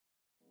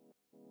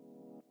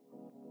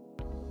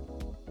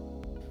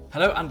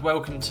Hello and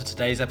welcome to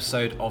today's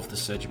episode of the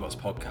Surgibots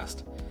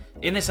podcast.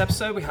 In this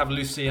episode we have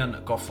Lucien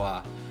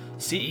Goffart,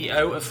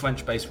 CEO of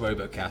French-based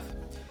Robocath.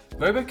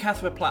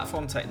 Robocath are a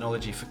platform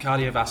technology for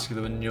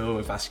cardiovascular and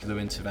neurovascular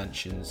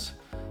interventions.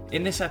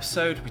 In this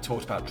episode we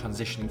talked about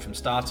transitioning from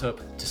startup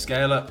to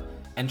scale up,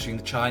 entering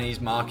the Chinese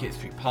market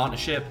through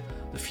partnership,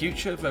 the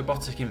future of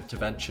robotic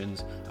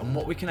interventions and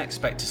what we can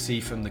expect to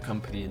see from the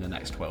company in the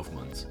next 12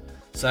 months.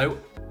 So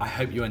I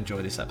hope you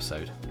enjoy this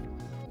episode.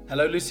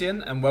 Hello,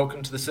 Lucien, and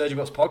welcome to the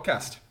Surgibots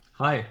podcast.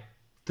 Hi,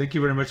 thank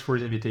you very much for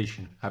the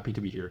invitation. Happy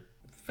to be here.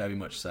 Very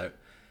much so.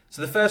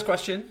 So the first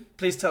question,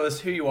 please tell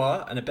us who you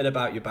are and a bit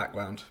about your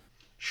background.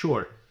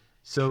 Sure.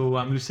 So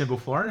I'm Lucien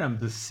Goffart. I'm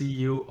the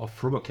CEO of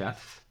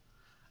Robocath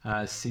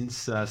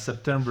since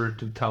September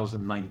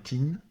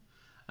 2019.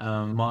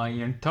 My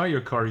entire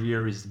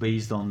career is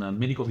based on a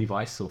medical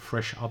device, so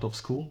fresh out of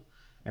school.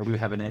 And we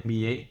have an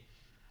MBA.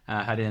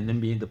 I had an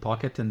MBA in the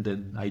pocket, and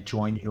then I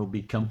joined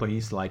big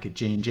companies like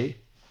J&J.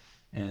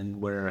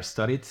 And where I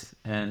studied,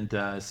 and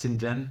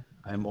since then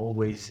I'm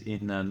always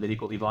in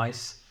medical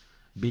device,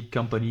 big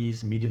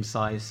companies, medium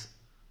size,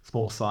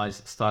 small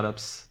size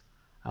startups.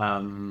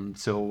 I've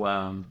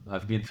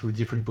been through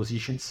different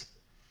positions.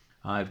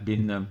 I've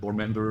been a board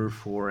member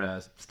for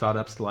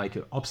startups like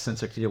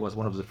Opsense. Actually, I was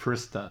one of the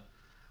first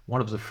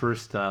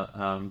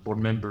board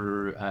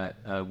member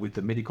with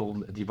the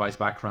medical device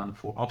background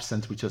for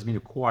Opsense, which has been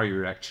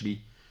acquired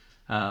actually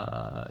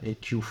in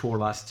Q4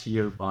 last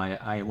year by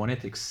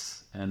E08.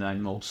 And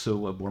I'm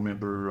also a board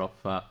member of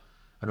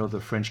another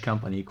French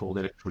company called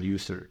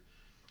Lucien.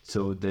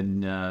 So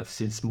then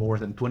since more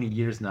than 20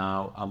 years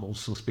now, I'm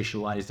also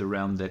specialized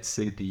around, let's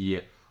say,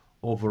 the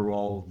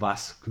overall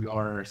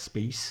vascular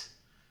space.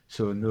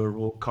 So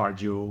neuro,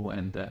 cardio,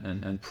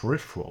 and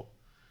peripheral.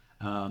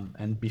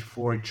 And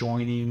before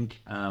joining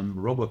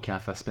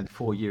Robocath, I spent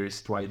 4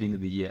 years driving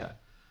the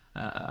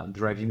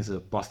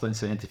Boston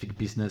Scientific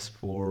business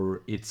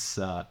for its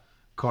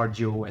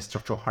cardio and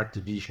structural heart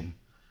division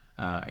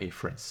in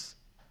France.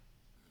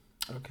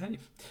 Okay.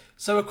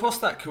 So across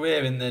that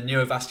career in the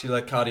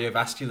neurovascular,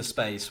 cardiovascular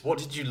space, what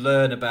did you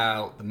learn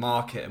about the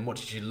market and what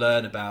did you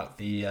learn about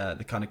the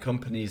kind of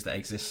companies that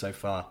exist so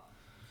far?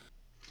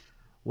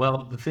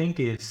 Well, the thing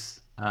is,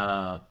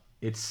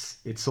 it's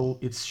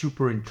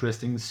super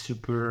interesting,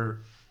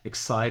 super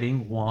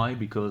exciting. Why?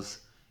 Because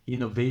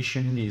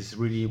innovation is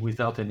really,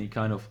 without any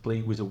kind of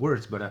playing with the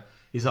words, but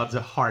is at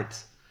the heart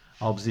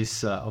of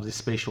these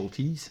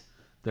specialties.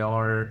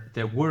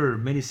 There were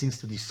many things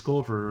to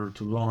discover,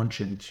 to launch,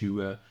 and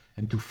to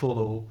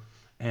follow,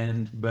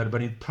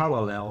 but in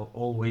parallel,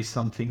 always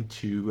something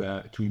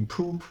to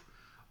improve,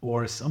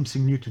 or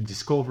something new to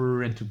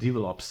discover and to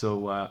develop.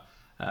 So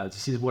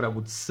this is what I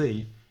would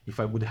say if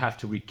I would have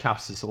to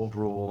recap this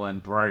overall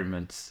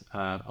environment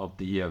of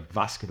the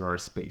vascular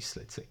space,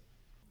 let's say.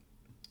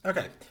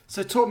 Okay,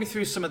 so talk me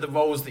through some of the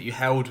roles that you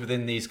held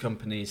within these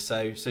companies.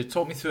 So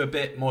talk me through a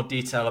bit more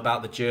detail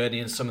about the journey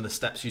and some of the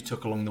steps you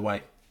took along the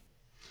way.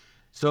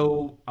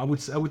 So I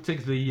would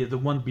take the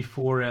one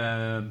before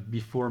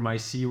my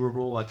CEO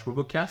role at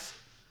Robocath.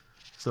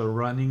 So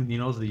running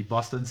the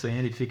Boston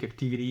Scientific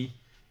activity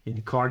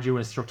in cardio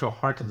and structural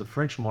heart in the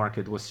French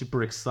market was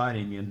super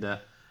exciting, and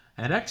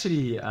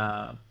actually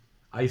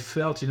I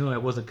felt I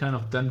was a kind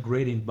of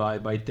downgrading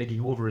by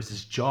taking over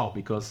this job,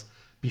 because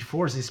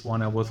before this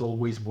one I was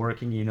always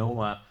working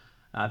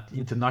at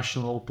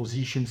international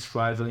positions,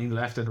 traveling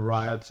left and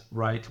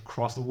right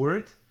across the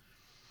world.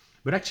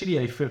 But actually,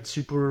 I felt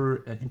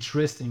super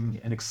interesting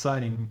and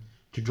exciting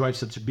to drive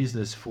such a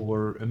business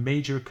for a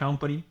major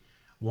company.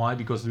 Why?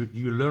 Because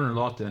you learn a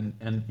lot, and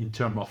in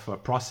terms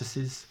of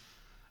processes,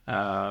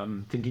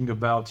 thinking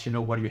about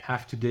what you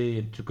have today,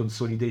 and to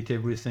consolidate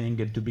everything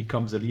and to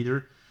become the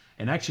leader.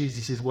 And actually,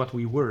 this is what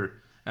we were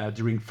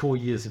during 4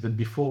 years, even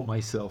before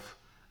myself.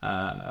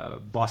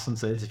 Boston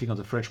Scientific on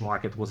the French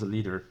market was a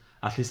leader,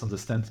 at least on the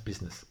stent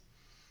business.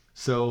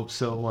 So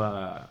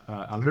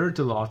I learned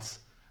a lot.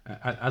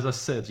 As I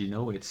said,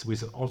 it's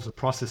with all the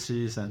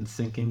processes and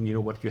thinking,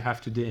 what you have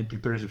today and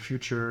prepare the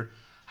future,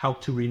 how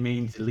to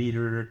remain the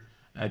leader,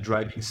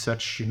 driving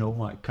such,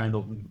 kind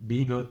of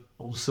being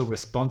also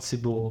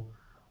responsible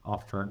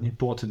of an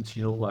important,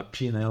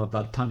 P&L. At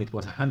that time, it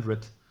was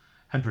 $100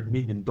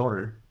 million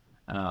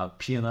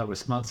P&L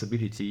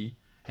responsibility,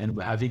 and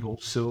having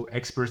also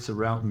experts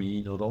around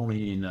me, not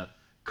only in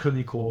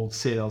clinical,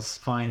 sales,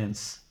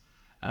 finance.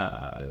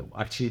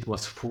 Actually, it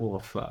was full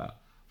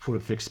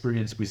of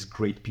experience with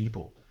great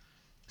people.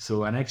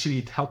 So, and actually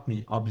it helped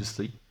me,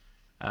 obviously,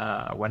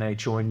 when I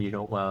joined,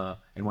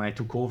 and when I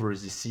took over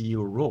the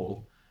CEO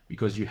role,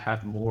 because you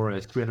have more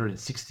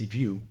 360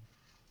 view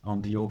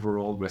on the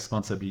overall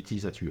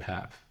responsibilities that you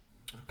have.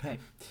 Okay,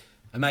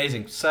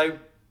 amazing. So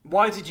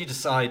why did you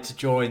decide to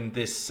join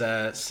this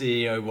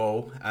CEO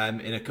role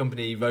in a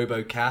company,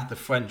 Robocath, a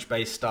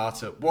French-based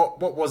startup? What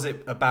was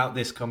it about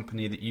this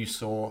company that you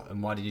saw,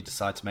 and why did you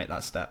decide to make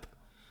that step?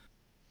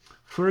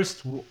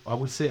 First, I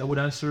would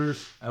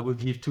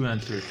give two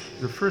answers.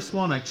 The first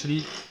one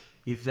actually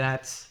is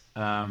that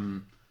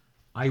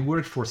I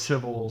worked for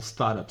several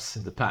startups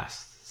in the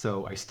past.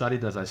 So I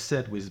started, as I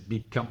said, with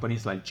big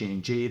companies like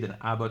J&J, then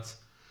Abbott.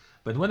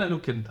 But when I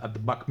look at the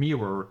back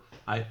mirror,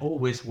 I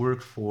always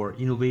worked for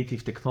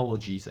innovative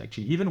technologies.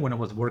 Actually, even when I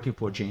was working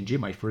for J&J,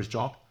 my first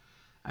job,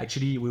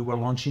 actually we were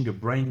launching a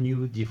brand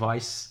new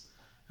device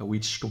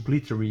which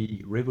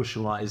completely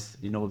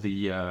revolutionized,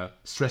 the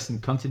stress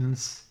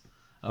incontinence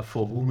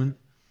for women.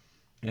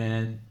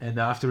 And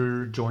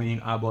after joining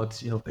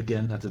Abbott,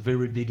 again at the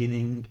very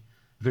beginning,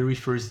 very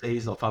first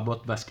days of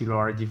Abbott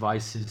Vascular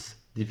devices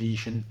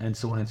division, and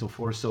so on and so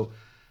forth. So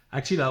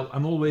actually,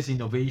 I'm always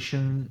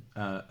innovation,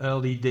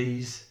 early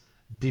days,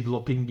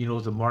 developing,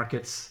 the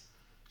markets.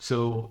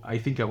 So I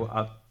think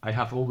I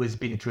have always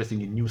been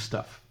interested in new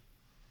stuff.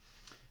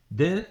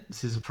 Then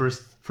this is the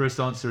first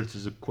answer to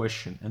the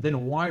question. And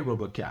then why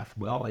Robocath?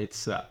 Well,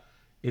 it's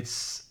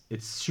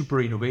super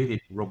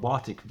innovative,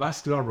 robotic,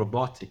 vascular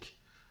robotic.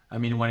 I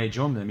mean, when I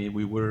joined,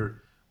 we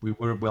were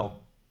well,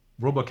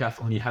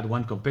 Robocath only had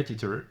one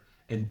competitor,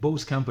 and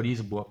both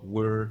companies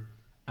were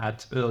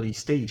at early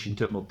stage in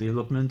terms of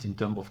development, in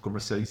terms of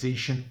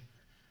commercialization,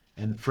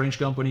 and French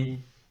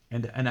company.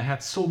 And I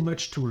had so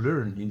much to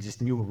learn in this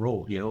new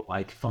role,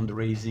 like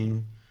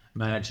fundraising,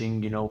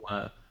 managing,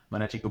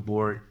 managing a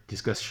board,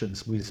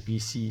 discussions with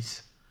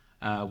VCs,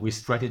 with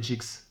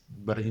strategics,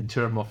 but in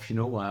terms of,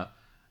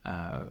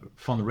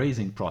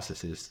 fundraising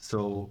processes.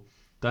 So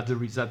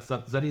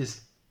that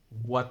is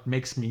what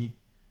makes me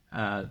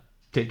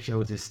take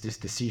this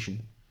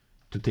decision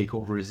to take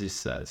over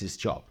this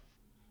job.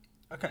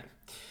 Okay.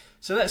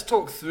 So let's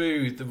talk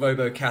through the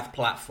Robocath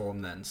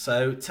platform then.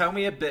 So tell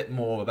me a bit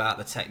more about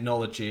the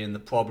technology and the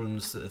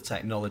problems that the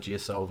technology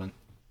is solving.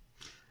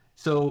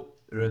 So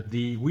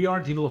we are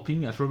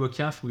developing at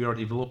Robocath. We are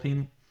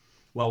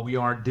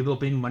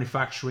developing,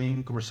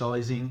 manufacturing,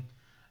 commercializing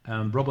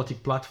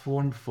robotic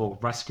platform for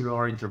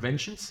vascular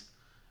interventions.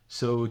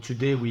 So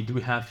today we do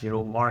have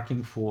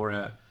marking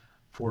for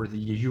the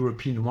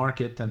European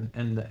market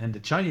and the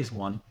Chinese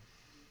one.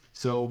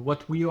 So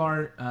what we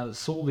are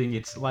solving,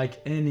 it's like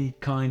any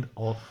kind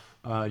of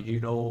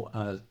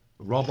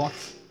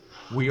robots.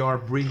 We are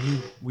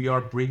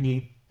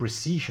bringing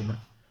precision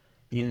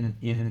in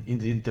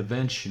the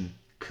intervention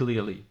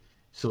clearly.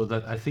 So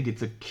that I think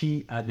it's a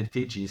key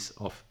advantages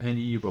of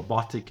any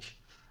robotic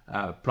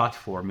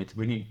platform. It's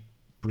bringing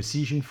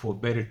precision for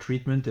better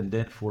treatment and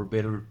then for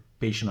better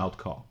patient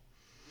outcome.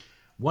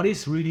 What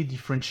is really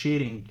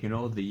differentiating,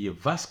 the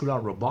vascular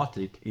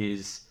robotic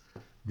is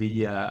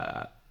the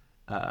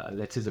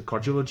let's say the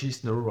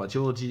cardiologist,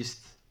 neuroradiologist,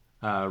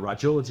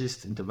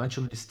 radiologist,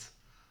 interventionist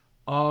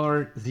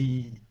are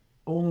the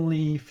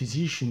only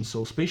physicians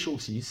or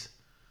specialties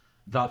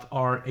that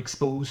are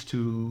exposed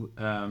to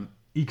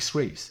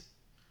X-rays.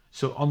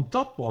 So on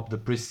top of the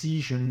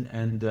precision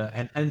and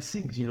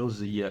enhancing,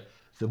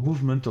 the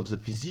movement of the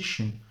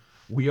physician,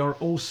 we are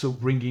also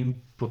bringing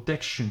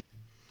protection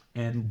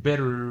and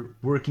better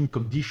working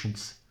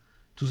conditions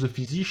to the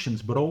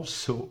physicians, but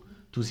also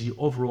to the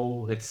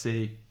overall, let's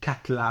say,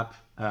 cath lab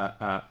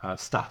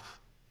staff.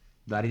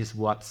 That is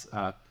what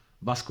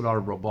vascular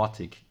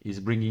robotic is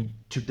bringing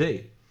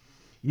today.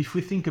 If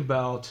we think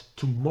about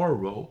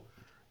tomorrow,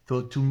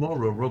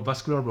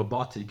 vascular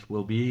robotic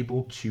will be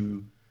able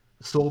to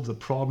solve the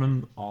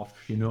problem of,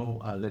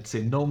 let's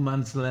say, no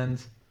man's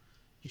land,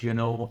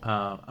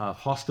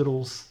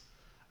 hospitals,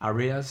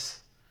 areas,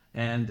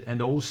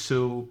 and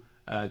also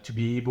to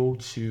be able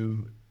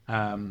to,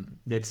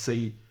 let's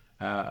say,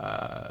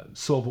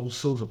 solve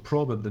also the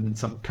problem that in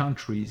some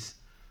countries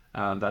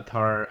that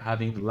are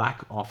having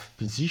lack of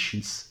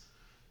physicians.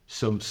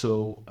 So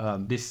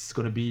this is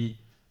going to be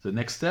the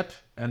next step,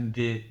 and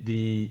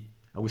I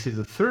would say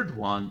the third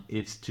one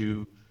is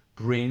to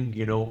bring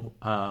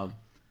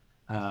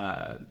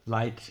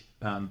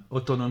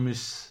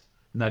autonomous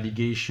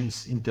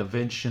navigations,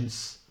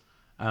 interventions,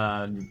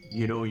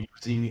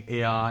 using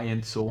AI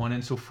and so on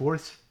and so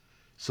forth.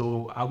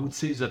 So I would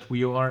say that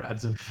we are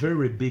at the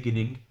very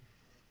beginning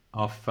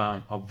of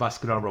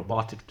vascular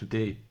robotic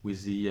today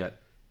with the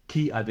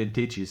key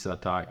advantages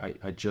that I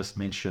just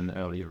mentioned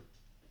earlier.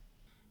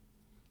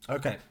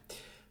 Okay,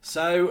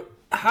 so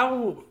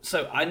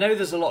I know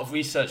there's a lot of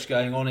research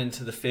going on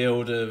into the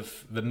field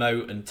of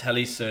remote and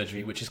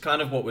telesurgery, which is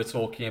kind of what we're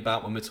talking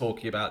about when we're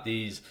talking about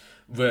these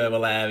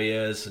rural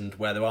areas and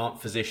where there aren't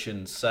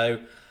physicians. So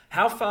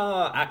how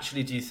far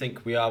actually do you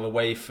think we are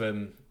away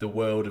from the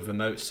world of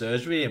remote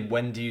surgery, and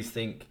when do you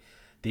think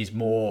these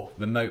more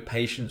remote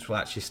patients will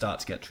actually start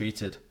to get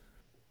treated?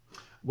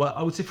 Well,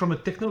 I would say from a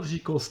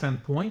technological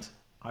standpoint,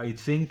 I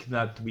think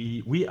that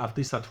we at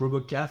least at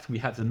Robocath, we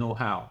had the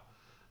know-how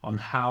on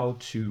how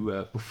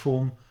to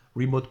perform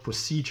remote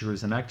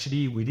procedures. And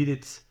actually, we did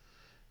it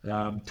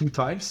 2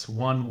 times.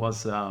 One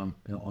was on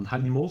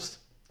animals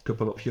a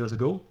couple of years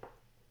ago.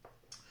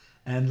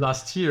 And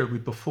last year, we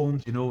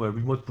performed, a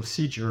remote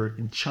procedure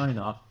in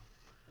China,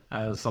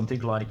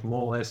 something like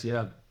more or less,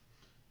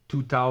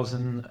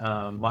 2,000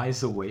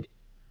 miles away.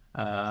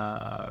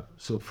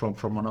 So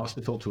from one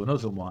hospital to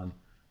another one.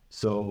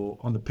 So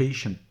on the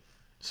patient.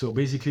 So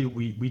basically,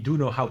 we do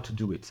know how to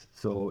do it.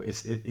 So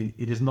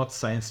it is not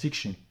science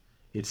fiction.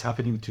 It's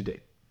happening today.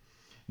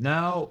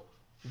 Now,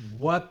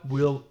 what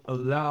will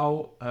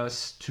allow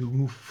us to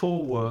move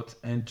forward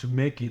and to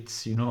make it,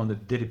 on a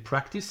daily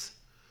practice?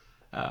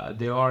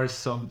 There are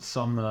some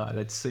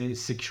let's say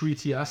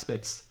security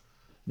aspects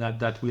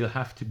that will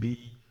have to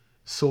be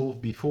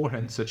solved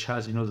beforehand, such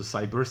as the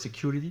cyber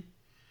security.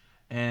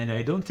 And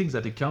I don't think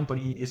that the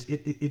company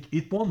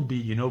it won't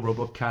be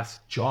Robocath's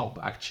job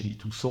actually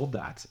to solve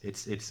that. It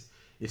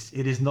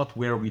is not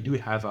where we do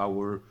have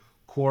our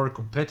core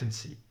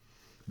competency.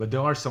 But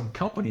there are some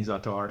companies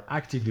that are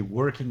actively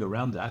working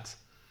around that.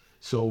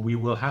 So we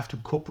will have to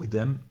cope with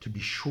them to be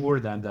sure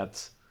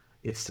that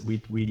it's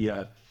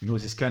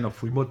this kind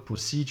of remote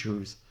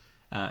procedures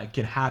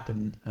can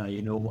happen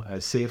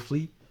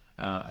safely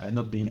and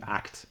not being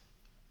acted.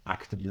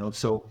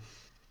 So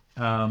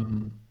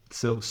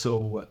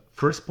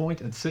first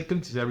point, and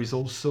second, there is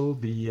also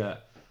the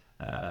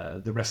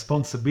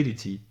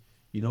responsibility.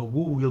 Who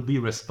will be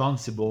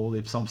responsible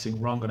if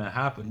something wrong gonna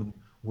happen?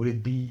 Will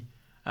it be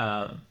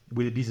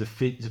the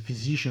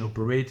physician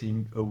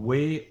operating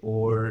away,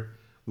 or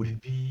will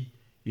it be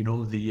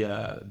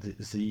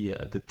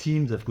the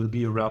team that will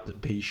be around the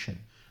patient?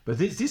 But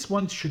this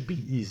one should be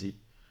easy.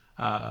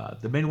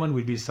 The main one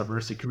will be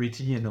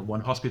cybersecurity, and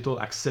one hospital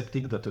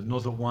accepting that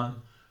another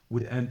one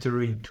would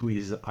enter into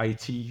his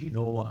IT,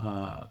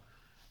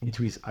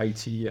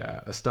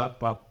 stuff.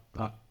 But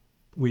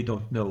we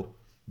don't know.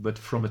 But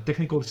from a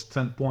technical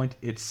standpoint,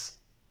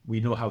 we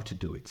know how to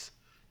do it.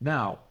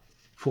 Now,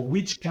 for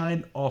which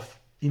kind of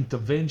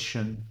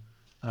intervention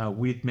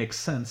will it make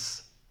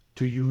sense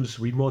to use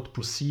remote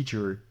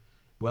procedure?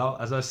 Well,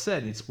 as I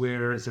said, it's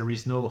where there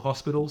is no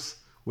hospitals,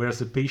 where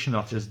the patient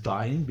are just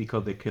dying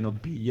because they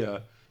cannot be,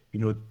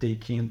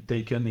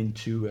 taken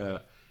into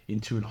a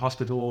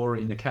hospital or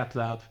in a cath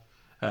lab,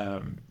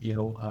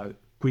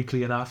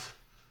 quickly enough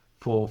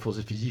for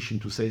the physician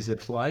to save their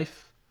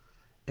life,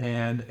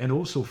 and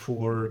also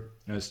for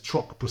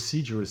stroke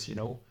procedures,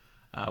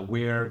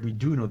 where we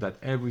do know that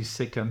every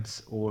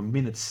second or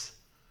minutes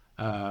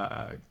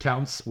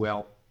counts.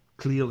 Well,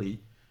 clearly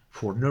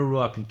for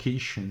neuro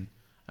application,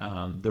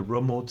 the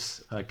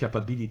remote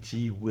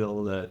capability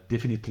will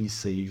definitely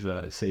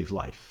save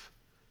life.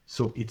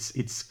 So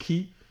it's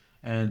key,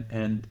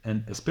 and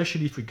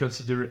especially if we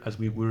consider, as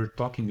we were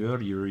talking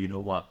earlier,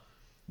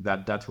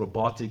 that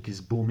robotic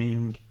is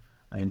booming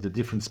in the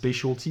different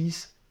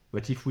specialties.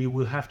 But if we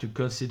will have to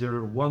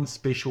consider one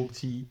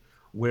specialty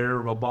where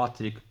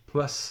robotic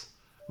plus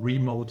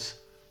remote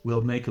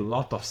will make a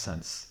lot of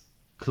sense,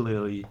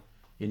 clearly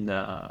in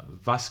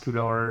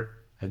vascular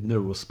and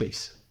neuro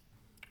space.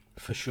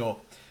 For sure.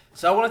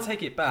 So I want to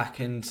take it back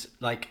and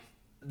I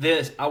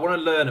want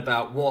to learn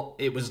about what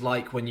it was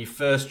like when you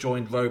first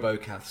joined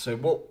Robocath. So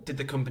what did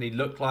the company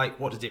look like?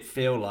 What did it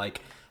feel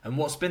like? And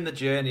what's been the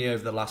journey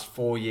over the last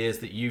 4 years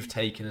that you've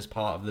taken as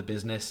part of the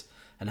business,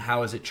 and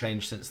how has it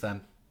changed since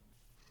then?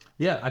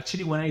 Yeah,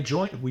 actually, when I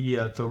joined,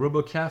 the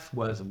Robocath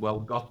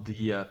got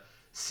the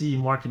CE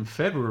mark in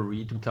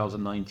February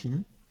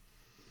 2019,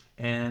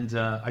 and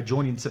I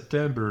joined in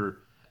September.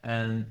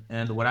 And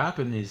what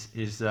happened is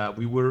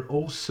we were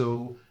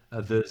also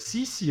the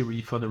C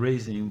series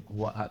fundraising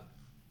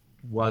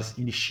was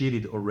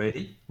initiated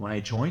already when I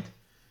joined.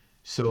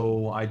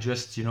 So I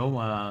just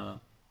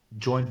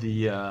joined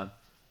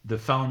the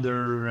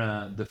founder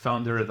at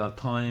that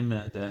time,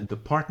 and the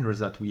partners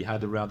that we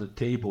had around the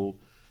table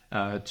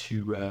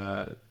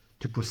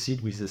to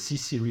proceed with the C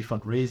series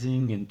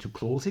fundraising and to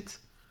close it.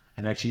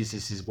 And actually,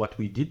 this is what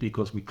we did,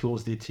 because we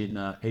closed it in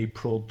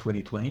April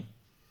 2020.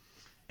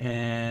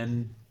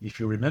 And if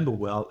you remember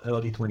well,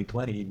 early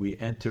 2020, we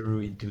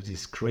entered into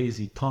this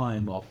crazy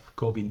time of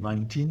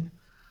COVID-19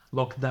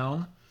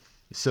 lockdown.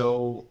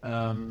 So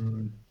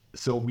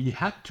we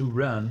had to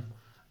run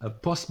a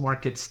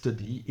post-market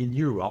study in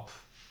Europe,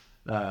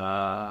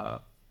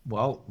 right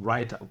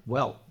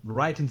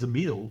in the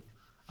middle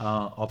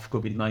of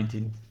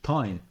COVID-19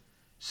 time.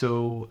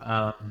 So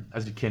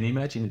as you can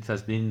imagine, it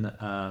has been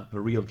a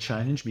real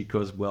challenge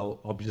because,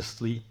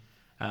 obviously,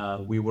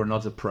 we were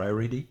not the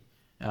priority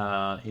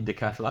in the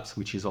cath labs,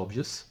 which is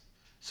obvious.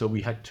 So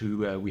we had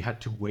to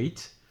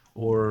wait,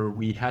 or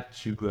we had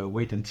to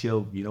wait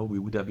until we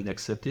would have been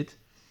accepted.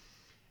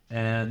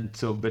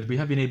 But we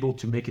have been able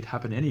to make it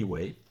happen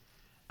anyway.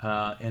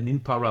 And in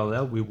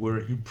parallel, we were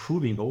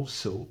improving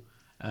also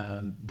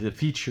the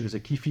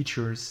key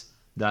features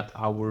that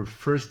our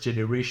first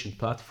generation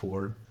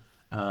platform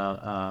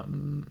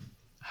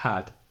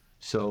had.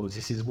 So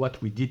this is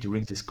what we did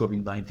during this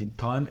COVID-19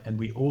 time, and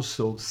we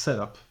also set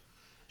up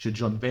the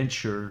joint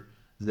venture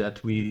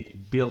that we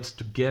built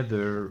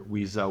together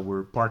with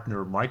our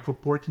partner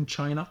Microport in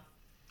China.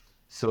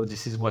 So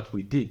this is what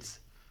we did.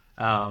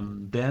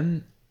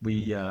 Then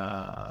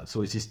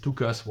this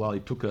took us,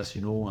 it took us,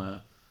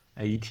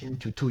 18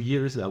 to 2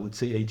 years, I would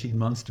say 18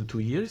 months to 2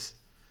 years.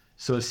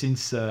 So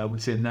since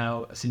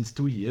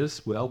 2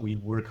 years, we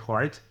work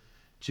hard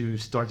to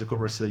start the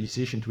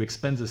commercialization, to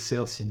expand the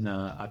sales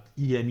at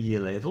EMEA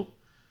level,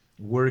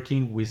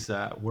 working with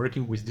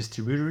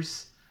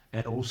distributors,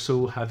 and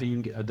also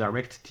having a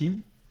direct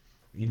team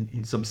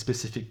in some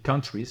specific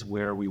countries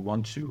where we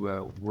want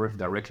to work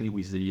directly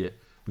with the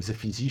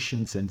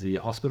physicians and the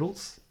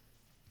hospitals.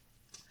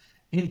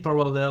 In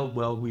parallel,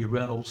 well, we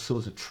ran also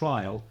the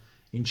trial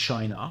in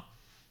China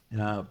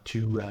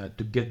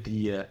to get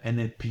the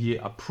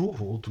NMPA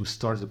approval to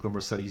start the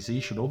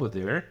commercialization over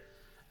there.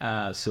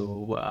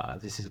 So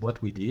this is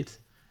what we did,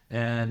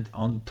 and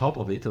on top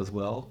of it as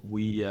well,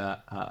 we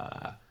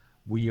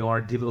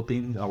are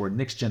developing our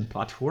next gen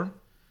platform,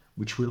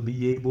 which will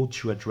be able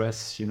to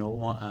address,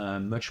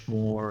 much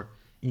more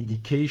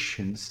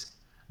indications,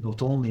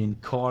 not only in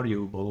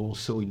cardio but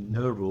also in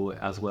neuro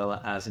as well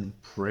as in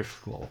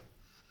peripheral.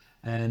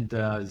 And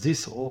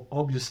this all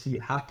obviously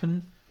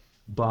happened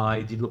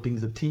by developing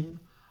the team,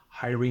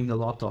 hiring a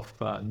lot of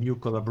new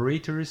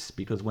collaborators,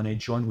 because when I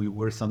joined, we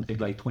were something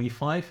like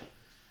 25,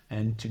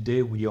 and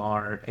today we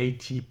are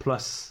 80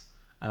 plus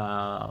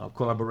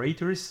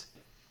collaborators.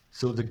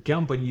 So the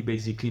company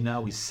basically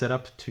now is set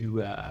up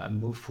to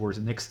move for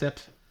the next step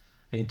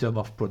in terms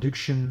of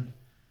production,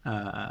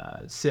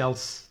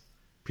 sales,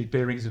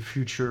 preparing the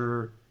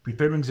future,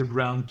 preparing the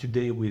ground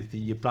today with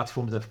the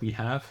platforms that we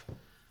have,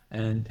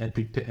 and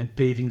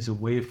paving the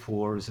way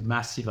for the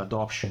massive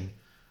adoption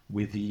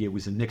with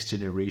the next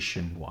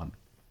generation one.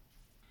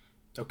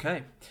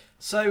 Okay,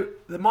 so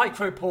the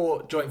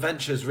Microport joint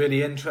venture is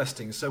really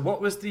interesting. So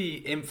what was the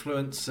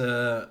influence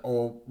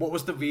or what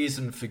was the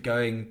reason for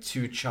going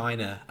to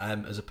China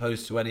as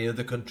opposed to any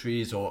other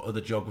countries or other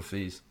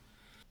geographies?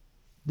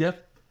 Yeah,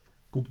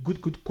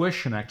 good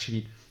question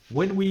actually.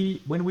 When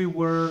we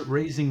were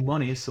raising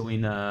money, so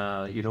in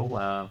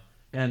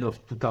end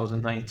of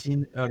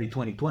 2019, early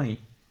 2020,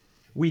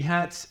 we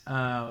had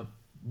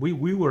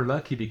we were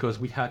lucky because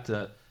we had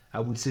I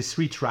would say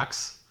 3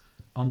 tracks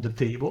on the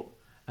table,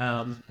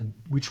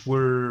 which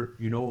were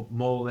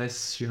more or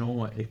less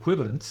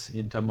equivalent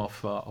in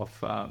terms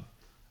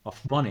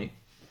of money.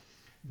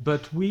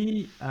 But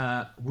we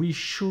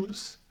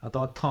choose at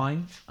that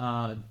time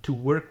to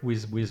work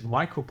with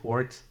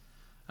Microport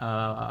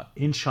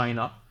in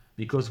China,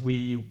 because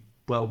we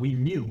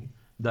knew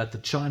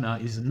that China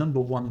is the number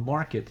 1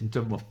 market in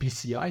terms of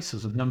PCI, so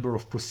the number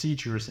of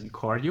procedures in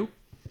cardio.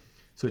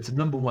 So it's a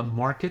number 1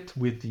 market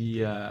with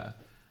a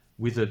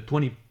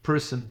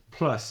 20%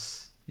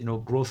 plus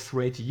growth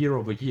rate year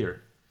over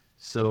year.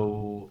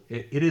 So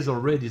it is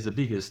already the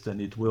biggest, and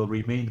it will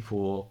remain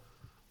for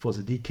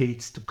the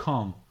decades to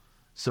come.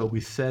 So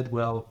we said,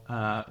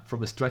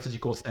 from a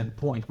strategical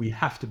standpoint, we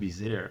have to be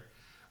there.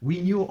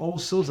 We knew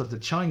also that the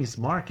Chinese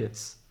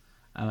markets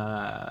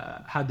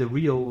had a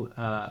real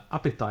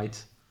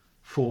appetite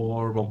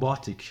for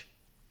robotic.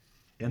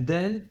 And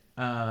then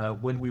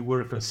when we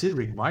were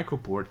considering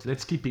Microport,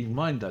 let's keep in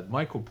mind that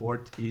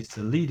Microport is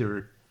the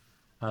leader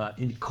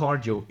in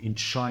cardio in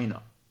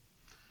China.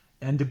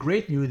 And the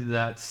great news is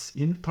that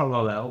in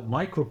parallel,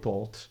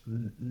 Microport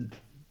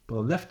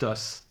left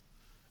us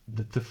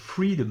the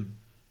freedom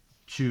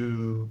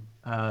to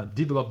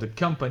develop the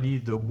company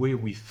the way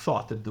we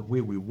thought and the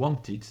way we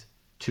wanted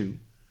to,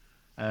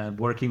 and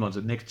working on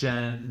the next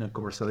gen,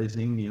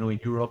 commercializing, in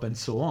Europe and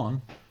so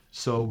on.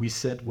 So we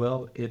said,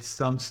 it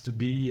sounds to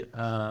be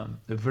a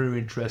very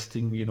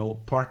interesting,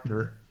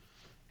 partner,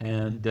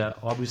 and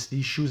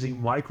obviously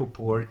choosing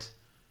Microport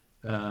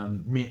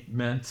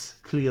meant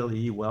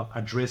clearly,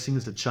 addressing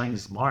the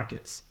Chinese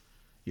markets.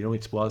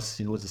 It was,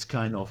 this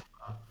kind of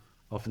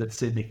let's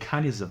say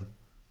mechanism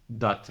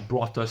that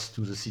brought us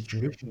to the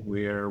situation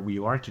where we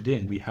are today,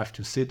 and we have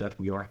to say that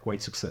we are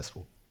quite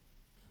successful.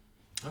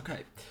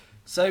 Okay,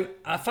 so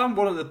I found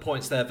one of the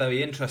points there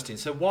very interesting.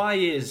 So why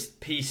is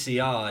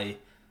PCI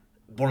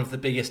one of the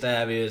biggest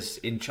areas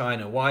in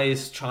China? Why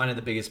is China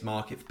the biggest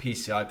market for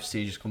PCI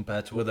procedures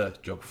compared to other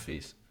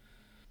geographies?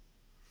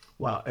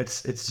 Well,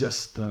 it's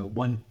just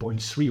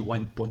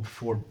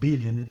 1.4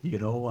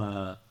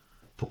 billion,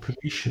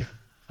 population.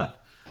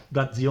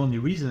 That's the only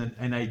reason,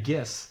 and I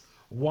guess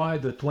why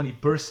the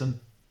 20%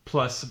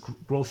 plus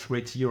growth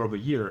rate year over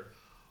year.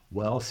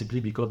 Well, simply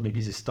because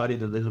maybe they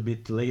started a little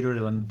bit later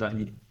than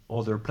in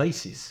other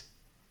places.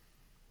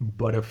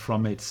 But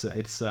from its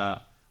the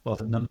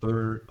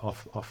number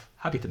of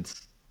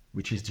inhabitants,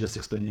 which is just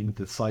explaining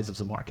the size of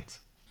the market.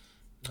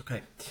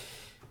 Okay,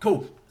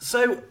 cool.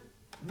 So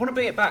I want to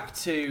bring it back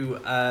to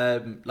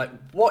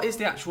what is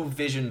the actual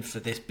vision for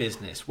this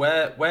business?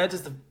 Where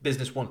does the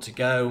business want to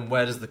go, and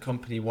where does the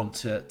company want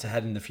to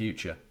head in the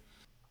future?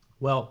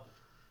 Well,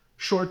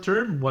 short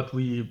term, what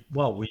we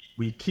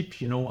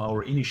keep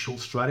our initial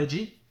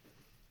strategy.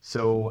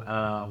 So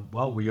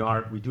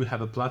we do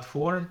have a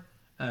platform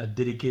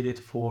dedicated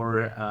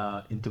for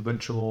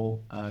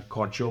interventional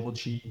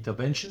cardiology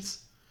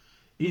interventions.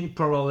 In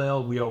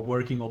parallel, we are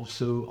working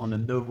also on a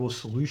neuro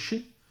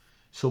solution.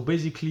 So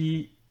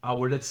basically,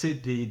 let's say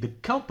the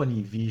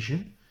company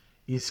vision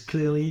is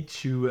clearly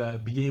to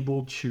be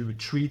able to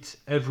treat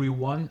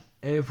everyone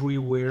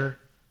everywhere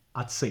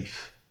at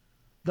safe.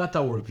 That's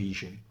our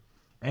vision.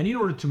 And in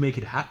order to make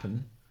it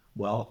happen,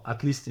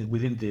 at least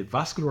within the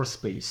vascular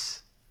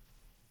space,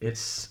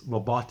 it's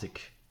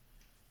robotic.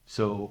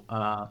 So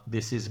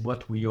this is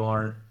what we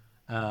are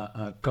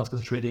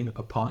concentrating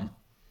upon.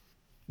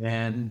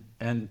 And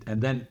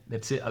then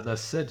let's say, as I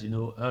said,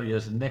 earlier,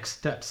 the next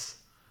steps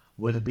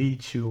will be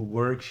to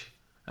work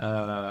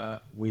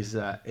with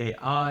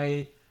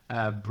AI,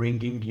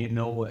 bringing, in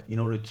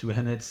order to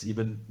enhance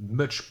even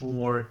much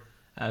more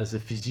the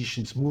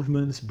physician's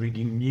movements,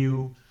 bringing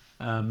new,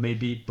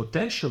 maybe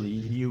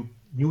potentially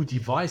new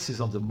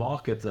devices on the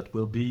market that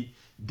will be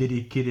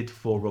dedicated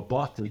for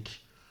robotic,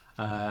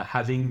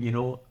 having,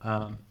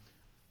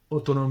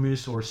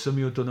 autonomous or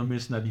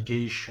semi-autonomous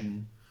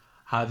navigation,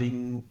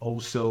 having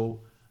also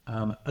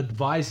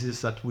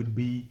advices that would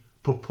be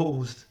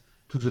proposed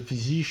to the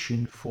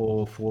physician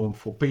for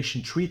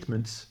patient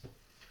treatments.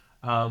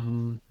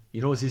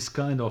 This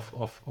kind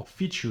of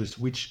features,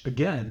 which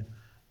again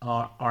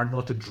are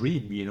not a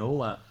dream.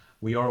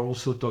 We are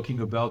also talking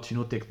about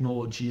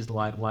technologies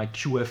like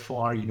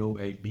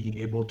QFR, being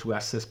able to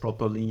assess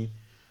properly,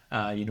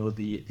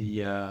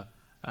 the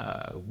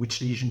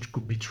which lesion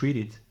could be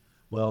treated.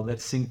 Well,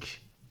 let's think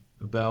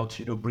about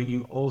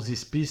bringing all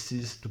these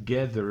pieces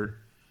together.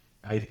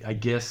 I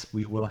guess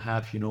we will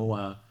have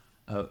a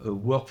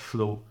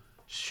workflow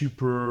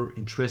super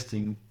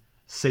interesting,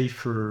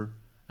 safer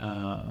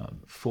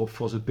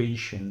for the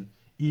patient,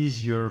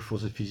 easier for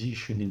the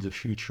physician in the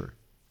future.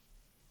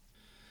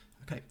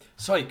 Okay,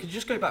 sorry, could you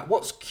just go back?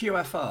 What's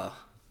QFR?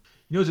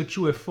 The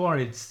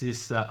QFR, it's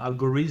this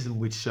algorithm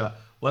which,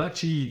 well,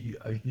 actually,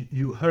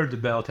 you heard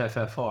about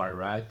FFR,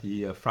 right?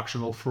 The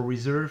fractional flow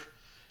reserve.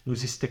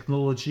 This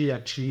technology,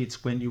 actually,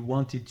 it's when you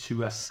wanted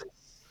to assess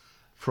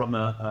from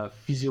a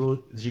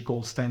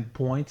physiological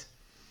standpoint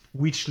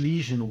which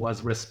lesion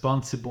was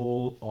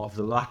responsible of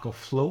the lack of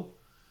flow.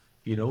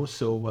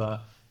 So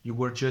you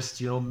were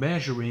just,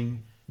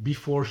 measuring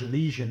before the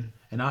lesion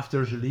and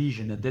after the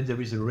lesion, and then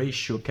there is a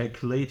ratio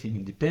calculating,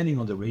 and depending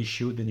on the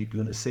ratio, then you're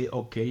going to say,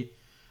 okay,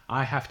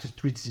 I have to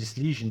treat this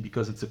lesion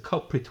because it's a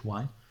culprit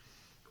one,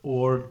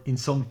 or in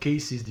some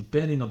cases,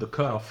 depending on the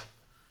cutoff,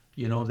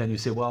 then you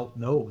say, well,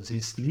 no,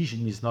 this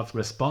lesion is not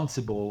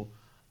responsible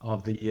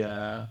of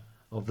the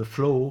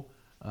flow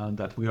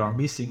that we are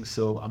missing,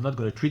 so I'm not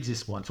going to treat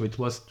this one. So it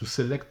was to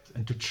select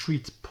and to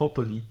treat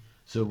properly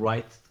the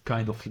right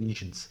kind of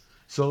lesions.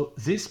 So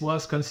this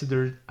was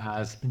considered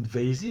as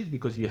invasive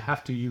because you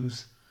have to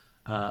use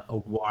a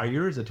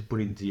wire that you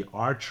put in the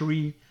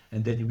artery,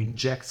 and then you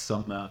inject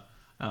some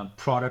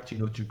product,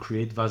 to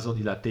create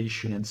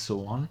vasodilatation and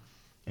so on.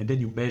 And then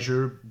you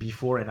measure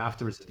before and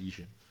after the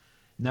lesion.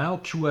 Now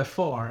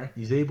QFR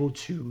is able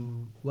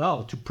to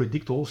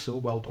predict also,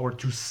 or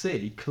to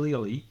say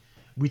clearly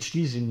which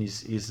lesion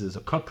is the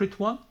culprit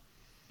one,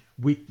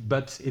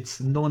 but it's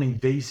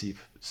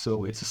non-invasive.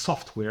 So it's a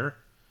software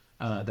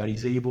that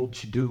is able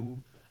to do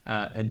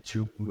and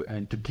to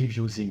give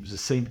you the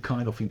same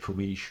kind of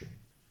information.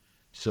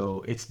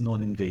 So it's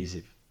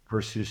non-invasive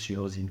versus the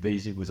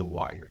invasive with a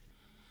wire.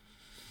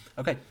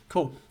 Okay,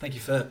 cool. Thank you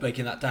for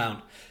breaking that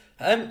down.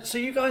 So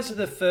you guys are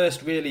the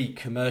first really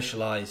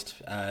commercialized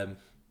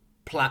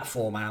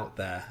platform out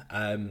there.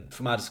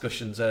 From our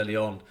discussions early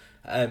on,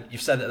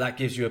 you've said that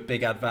gives you a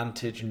big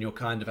advantage and you're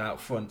kind of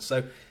out front.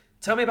 So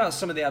tell me about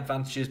some of the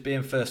advantages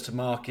being first to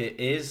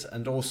market is,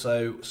 and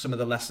also some of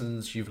the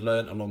lessons you've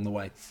learned along the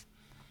way.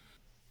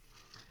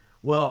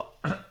 Well,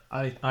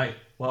 there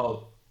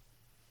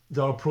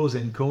are pros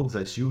and cons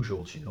as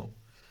usual,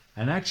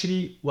 And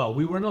actually,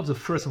 we were not the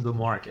first on the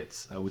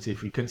market. I would say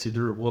if we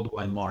consider a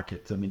worldwide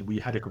market, I mean, we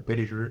had a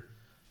competitor,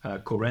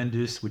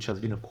 Corendus, which has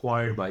been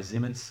acquired by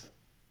Siemens.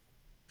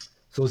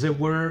 So they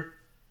were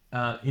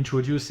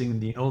introducing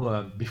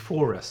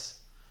before us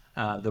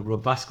the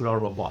Vascular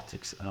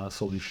robotics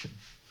solution.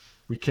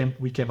 We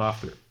came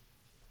after.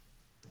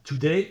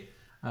 Today,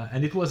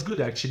 and it was good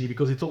actually,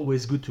 because it's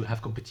always good to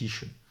have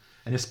competition,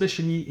 and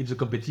especially if the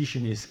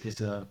competition is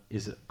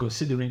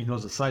considering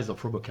the size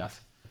of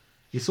Robocath.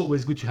 It's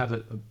always good to have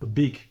a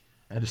big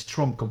and a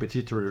strong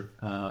competitor,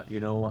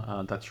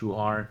 that you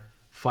are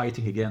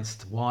fighting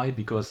against. Why?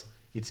 Because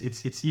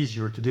it's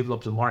easier to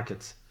develop the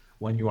market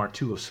when you are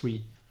 2 or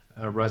 3,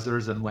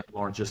 rather than when you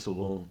are just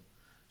alone.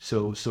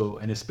 So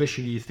and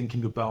especially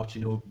thinking about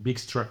big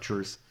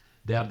structures,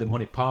 they have the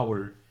money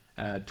power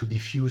to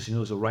diffuse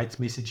the right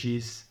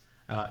messages,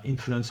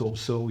 influence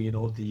also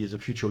the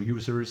future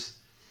users,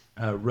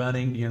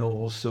 running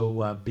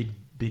also big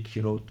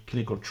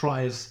clinical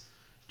trials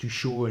to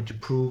show and to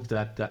prove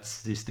that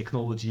this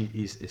technology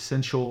is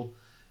essential,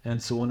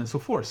 and so on and so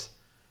forth.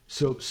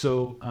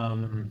 So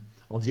on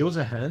the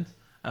other hand,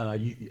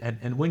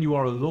 and when you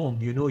are alone,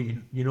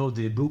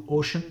 the blue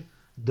ocean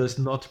does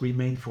not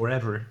remain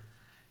forever.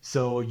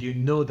 So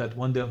that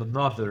one day or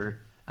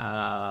another,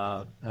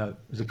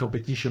 the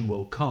competition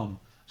will come.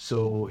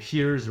 So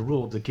here's the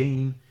rule of the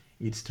game.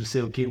 It's to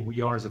say, okay,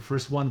 we are the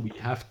first one. We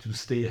have to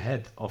stay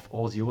ahead of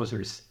all the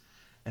others.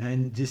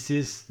 And this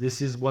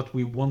is what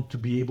we want to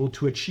be able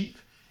to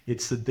achieve.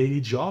 It's a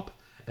daily job,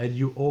 and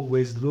you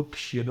always look,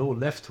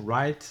 left,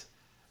 right,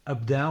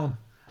 up, down,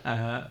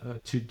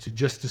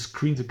 to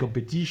screen the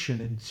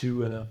competition and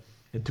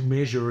to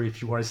measure if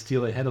you are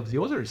still ahead of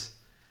the others.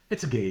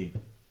 It's a game.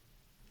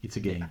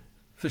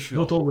 for sure.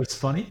 Not always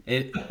funny,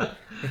 It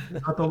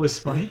not always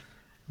funny,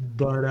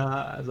 but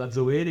that's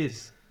the way it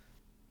is.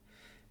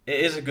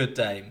 it is a good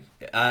game.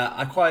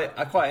 I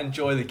quite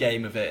enjoy the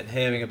game of it and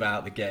hearing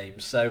about the game.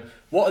 So,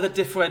 what are the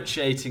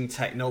differentiating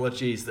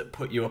technologies that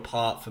put you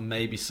apart from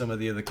maybe some of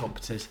the other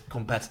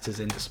competitors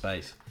in the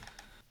space?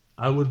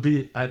 I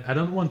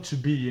don't want to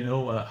be,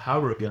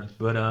 arrogant,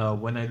 but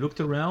when I looked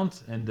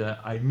around and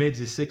I made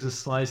this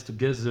exercise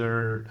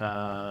together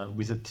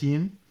with a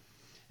team,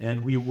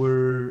 and we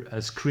were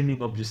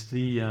screening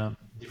obviously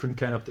different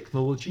kind of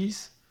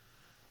technologies,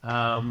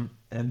 and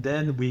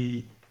then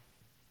we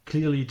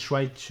clearly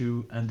tried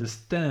to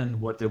understand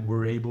what they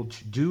were able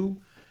to do.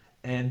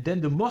 And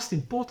then the most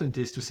important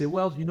is to say,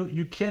 well,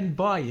 you can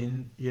buy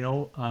in,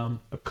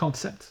 a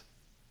concept.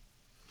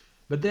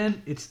 But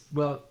then it's,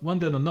 well, one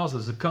day or another,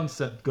 the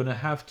concept gonna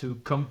have to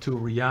come to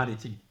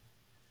reality.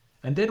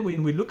 And then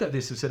when we look at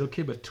this, we said,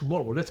 okay, but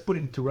tomorrow, let's put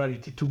it into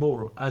reality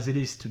tomorrow as it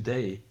is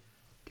today.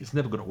 It's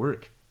never gonna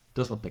work.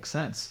 Does not make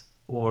sense.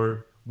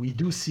 Or we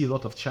do see a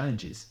lot of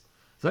challenges.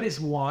 That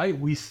is why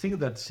we think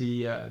that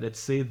let's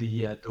say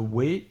the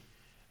way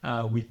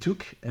we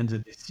took and the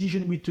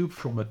decision we took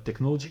from a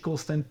technological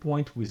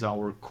standpoint with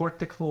our core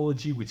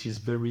technology, which is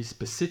very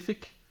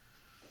specific,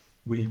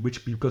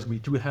 which because we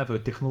do have a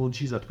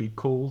technology that we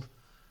call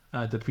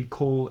a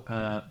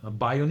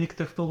bionic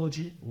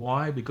technology.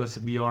 Why? Because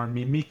we are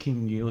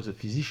mimicking, the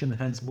physician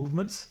hands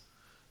movements.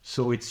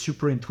 So it's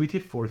super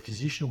intuitive for a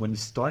physician when you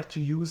start to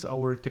use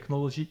our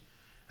technology.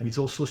 And it's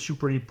also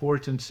super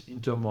important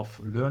in terms of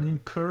learning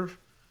curve,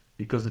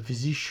 because the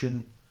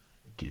physician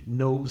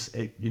knows,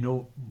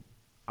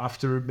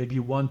 after maybe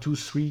 1, 2,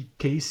 3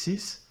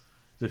 cases,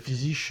 the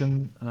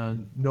physician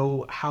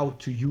know how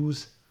to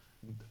use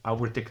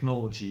our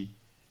technology.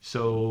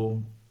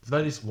 So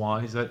that is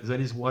why that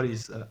is what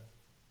is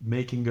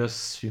making us,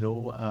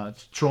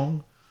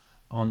 strong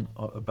on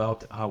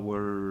about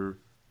our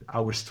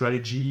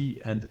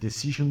strategy and the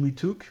decision we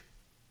took.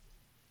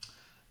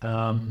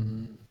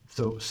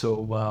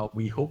 So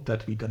we hope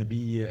that we're going to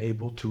be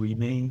able to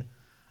remain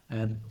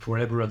and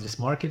forever on this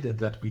market, and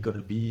that we're going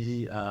to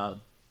be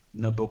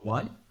number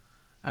one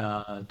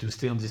to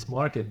stay on this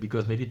market.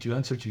 Because maybe to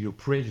answer to your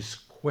previous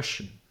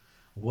question,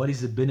 what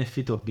is the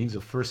benefit of being the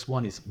first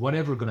one is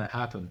whatever going to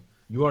happen,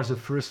 you are the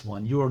first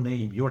one, your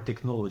name, your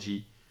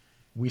technology,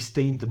 we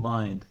stay in the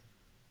mind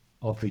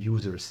of the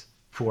users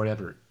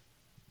forever.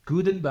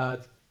 Good and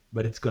bad,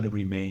 but it's going to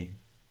remain.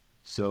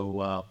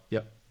 So,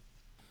 yeah.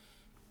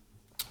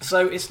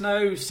 So it's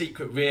no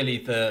secret, really,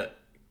 that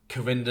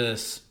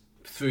Corindus,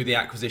 through the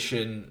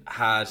acquisition,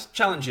 had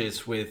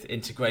challenges with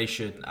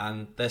integration,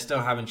 and they're still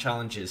having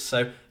challenges.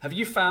 So have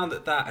you found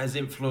that that has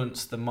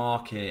influenced the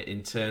market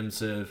in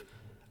terms of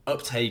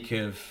uptake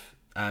of,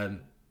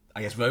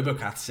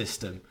 Robocath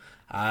system,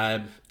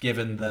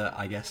 given that,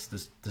 I guess,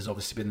 there's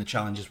obviously been the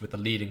challenges with the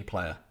leading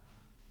player,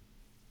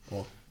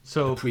 or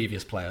the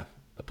previous player,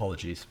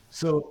 apologies.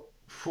 So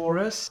for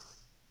us,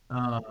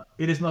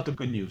 it is not a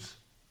good news.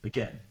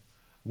 Again,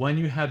 when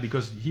you have,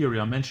 because here you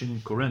are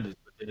mentioning Corindus,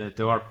 but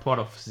they are part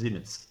of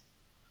Siemens.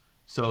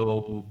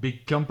 So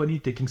big company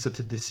taking such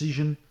a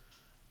decision,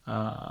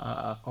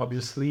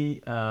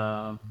 obviously,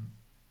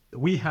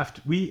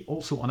 we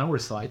also on our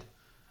side,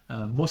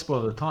 most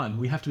part of the time,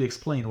 we have to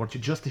explain or to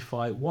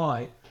justify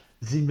why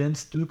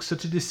Siemens took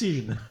such a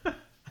decision.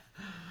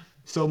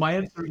 So my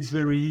answer is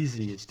very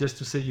easy. It's just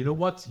to say, you know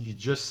what? You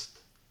just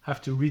have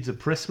to read the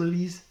press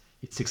release.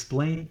 It's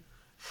explained,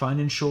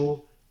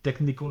 financial,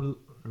 technical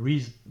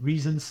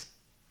reasons.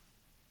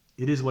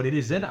 It is what it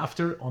is. Then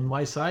after, on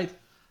my side,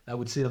 I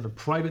would say on the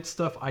private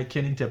stuff, I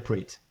can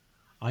interpret.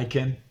 I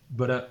can,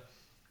 but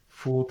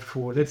for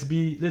let's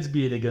be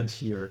elegant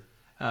here.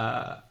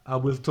 I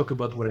will talk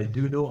about what I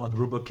do know on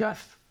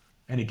Robocath.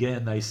 And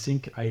again, I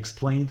think I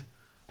explained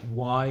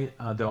why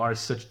there are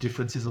such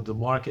differences on the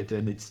market,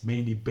 and it's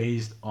mainly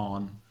based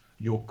on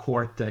your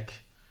core tech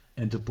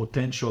and the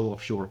potential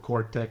of your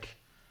core tech,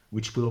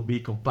 which will be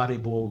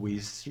compatible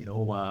with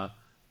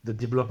the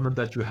development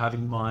that you have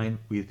in mind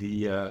with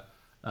the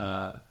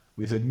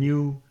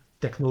new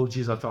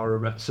technologies that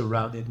are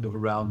surrounding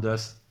around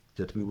us,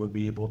 that we will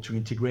be able to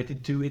integrate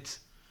into it,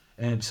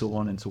 and so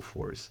on and so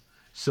forth.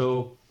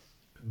 So,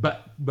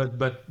 but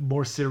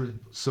more serious.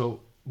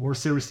 So more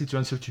seriously, to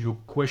answer to your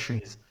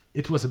question is,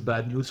 it was a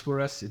bad news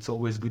for us. It's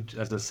always good,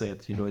 as I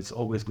said, it's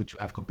always good to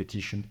have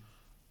competition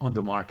on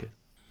the market.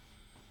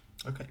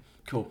 Okay,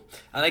 cool.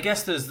 And I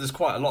guess there's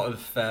quite a lot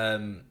of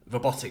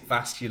robotic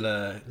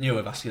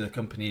neurovascular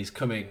companies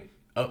coming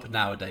up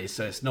nowadays.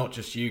 So it's not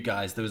just you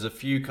guys. There was a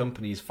few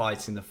companies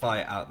fighting the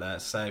fight out there.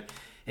 So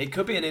it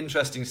could be an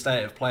interesting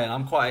state of play. And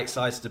I'm quite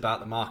excited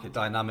about the market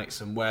dynamics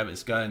and where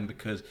it's going,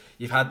 because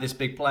you've had this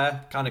big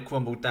player kind of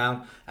crumbled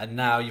down, and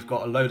now you've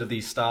got a load of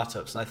these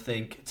startups. And I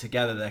think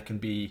together there can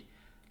be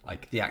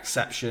like the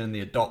acception, the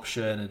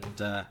adoption,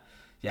 and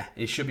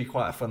it should be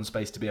quite a fun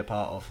space to be a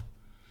part of.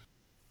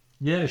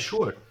 Yeah,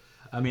 sure.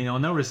 I mean,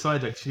 on our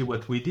side, actually,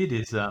 what we did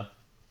is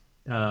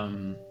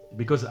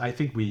because I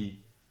think we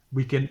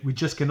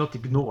just cannot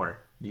ignore.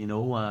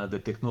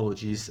 the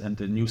technologies and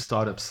the new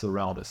startups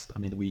around us. I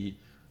mean,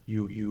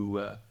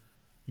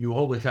 you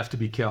always have to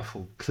be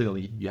careful.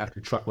 Clearly, you have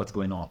to track what's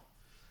going on,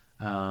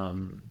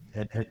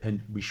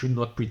 and we should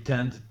not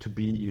pretend to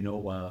be,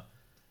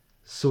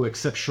 so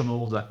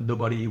exceptional that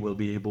nobody will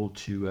be able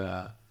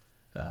to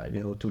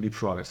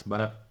leapfrog us.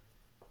 But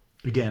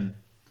again,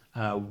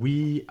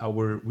 we are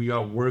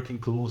working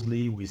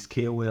closely with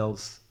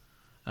KOLs,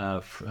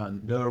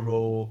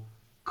 neuro,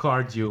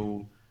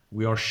 cardio.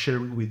 We are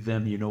sharing with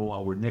them,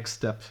 our next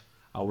step,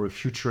 our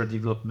future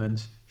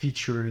development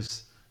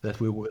features that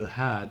we will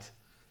have,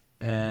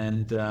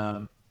 and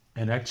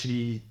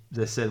actually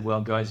they said, well,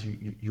 guys,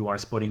 you are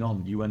spotting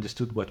on. You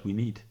understood what we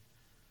need,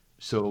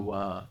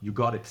 so you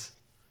got it.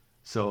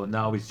 So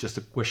now it's just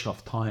a question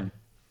of time,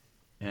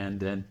 and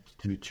then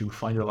to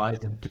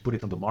finalize and to put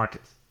it on the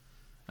market.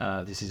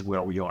 This is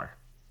where we are.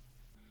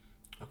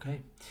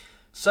 Okay.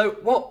 So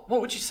what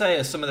would you say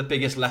are some of the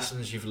biggest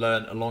lessons you've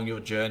learned along your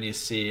journey as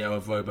CEO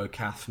of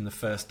Robocath from the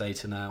first day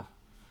to now?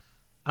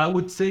 I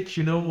would take,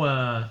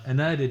 an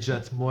adage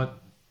that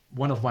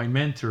one of my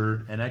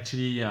mentor, and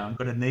actually I'm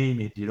going to name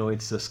it,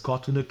 it's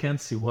Scott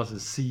Hunekens. He was the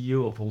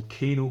CEO of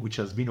Volcano, which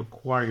has been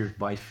acquired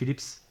by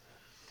Philips.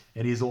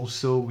 And he's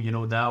also,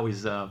 now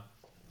is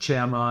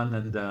chairman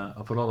and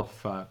of a lot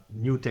of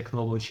new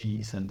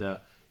technologies and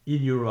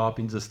in Europe,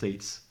 in the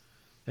States.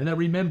 And I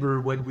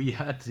remember when we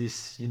had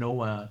this,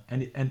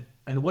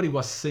 and what he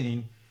was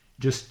saying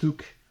just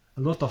took a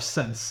lot of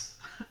sense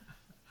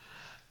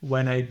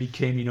when I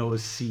became, a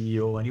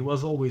CEO. And he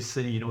was always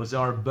saying, there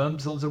are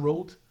bumps on the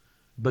road,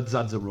 but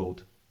that's the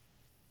road.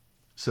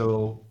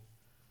 So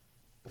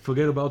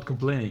forget about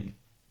complaining.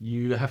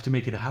 You have to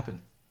make it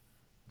happen.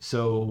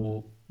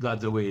 So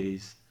that's the way it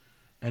is.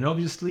 And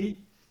obviously,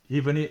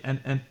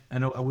 and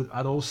I would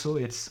add also,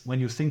 it's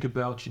when you think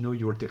about,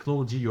 your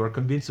technology, you are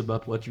convinced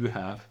about what you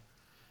have.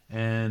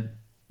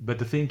 But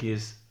the thing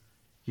is,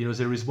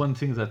 there is one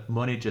thing that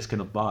money just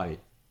cannot buy.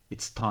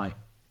 It's time.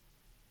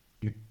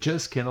 You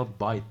just cannot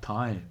buy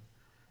time.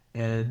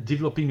 And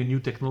developing a new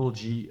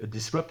technology, a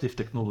disruptive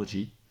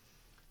technology,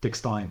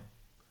 takes time.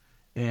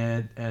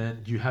 And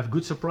you have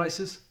good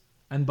surprises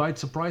and bad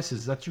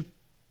surprises that you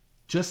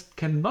just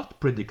cannot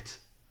predict,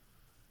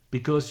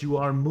 because you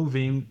are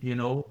moving,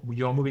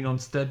 on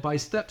step by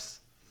steps.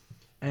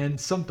 And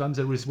sometimes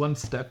there is one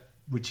step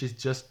which is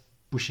just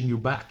pushing you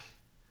back,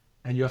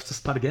 and you have to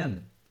start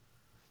again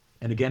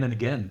and again and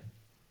again.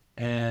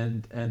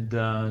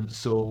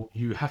 So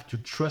you have to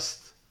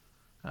trust,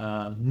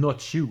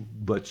 not you,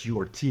 but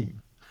your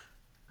team.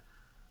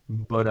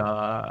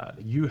 But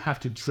you have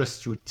to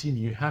trust your team.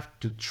 You have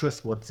to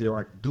trust what they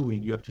are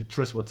doing. You have to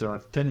trust what they are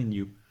telling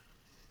you.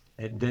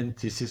 And then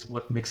this is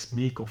what makes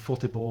me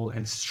comfortable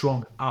and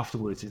strong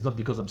afterwards. It's not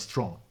because I'm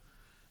strong.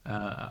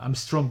 I'm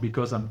strong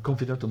because I'm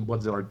confident on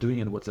what they are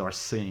doing and what they are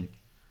saying,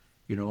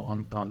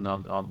 on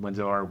when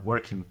they are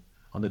working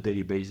on a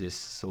daily basis.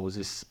 So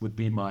this would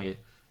be my...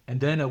 And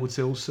then I would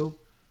say also,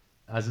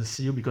 as a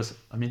CEO, because,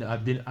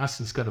 I've been asked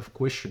this kind of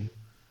question,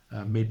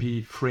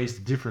 maybe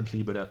phrased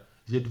differently, but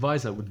the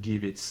advice I would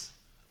give is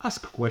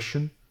ask a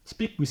question,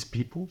 speak with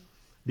people,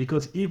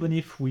 because even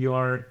if we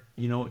are,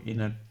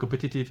 in a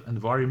competitive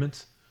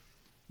environment,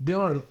 there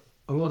are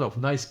a lot of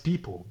nice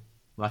people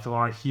that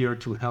are here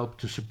to help,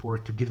 to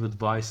support, to give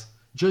advice,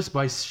 just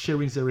by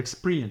sharing their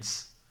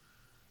experience.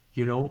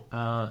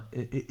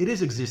 It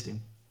is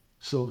existing.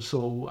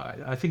 So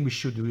I think we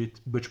should do it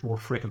much more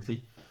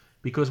frequently,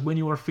 because when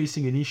you are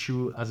facing an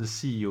issue as a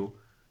CEO,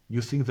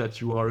 you think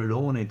that you are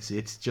alone.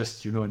 It's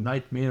just, a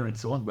nightmare and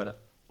so on. But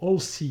all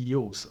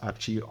CEOs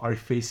actually are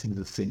facing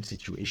the same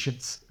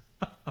situations.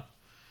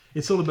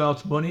 It's all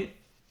about money,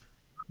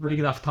 not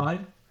enough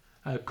time,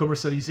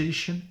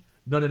 commercialization,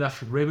 not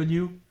enough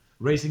revenue,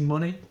 raising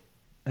money,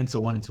 and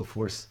so on and so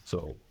forth.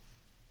 So,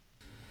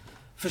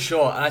 for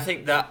sure, and I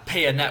think that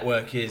peer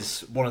network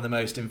is one of the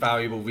most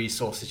invaluable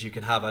resources you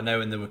can have. I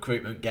know in the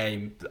recruitment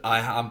game,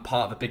 I'm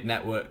part of a big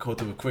network called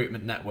the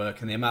Recruitment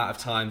Network, and the amount of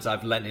times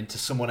I've lent into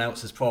someone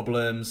else's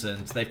problems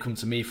and they've come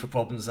to me for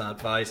problems and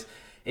advice,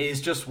 it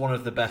is just one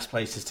of the best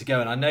places to go.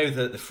 And I know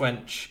that the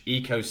French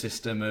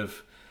ecosystem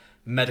of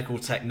medical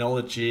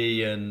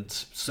technology and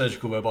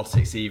surgical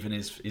robotics even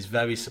is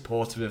very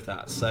supportive of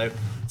that. So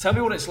tell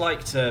me what it's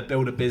like to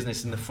build a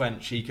business in the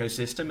French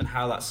ecosystem and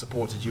how that's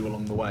supported you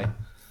along the way.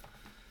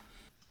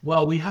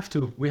 Well, we have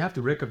to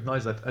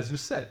recognize that, as you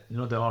said,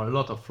 there are a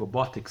lot of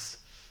robotics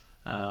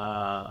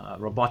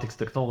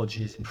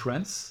technologies in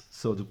France.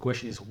 So the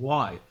question is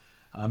why?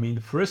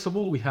 First of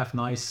all, we have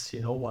nice,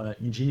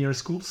 engineer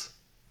schools,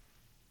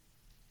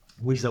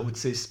 which I would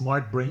say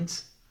smart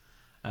brains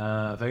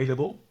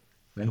available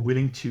and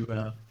willing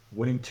to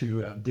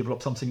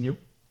develop something new.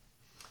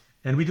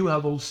 And we do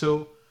have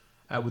also,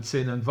 I would say,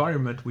 an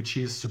environment which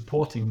is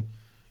supporting,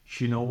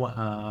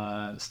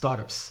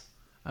 startups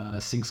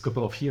since a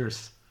couple of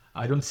years.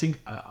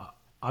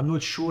 I'm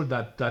not sure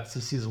that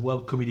this is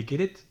well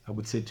communicated, I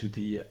would say, to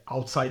the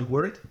outside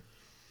world,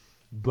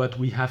 but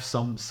we have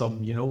some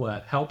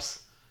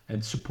helps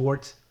and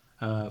support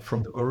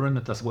from the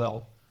government as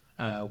well,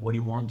 when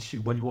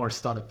you are a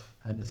startup,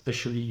 and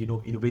especially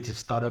innovative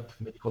startup,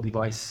 medical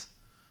device,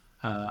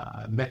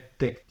 med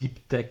tech,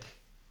 deep tech,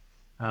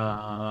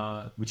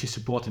 which is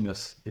supporting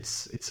us.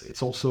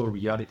 It's also a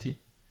reality.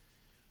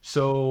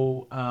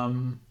 So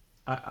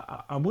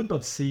I would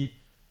not see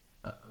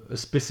a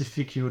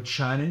specific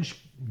challenge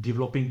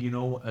developing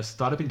a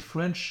startup in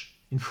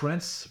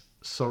France.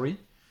 Sorry,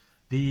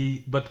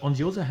 but on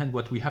the other hand,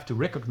 what we have to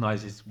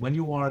recognize is when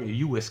you are a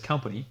US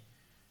company,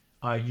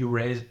 you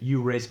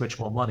raise much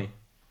more money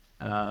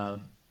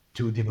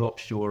to develop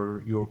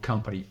your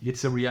company.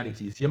 It's a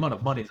reality. It's the amount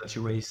of money that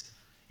you raise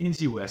in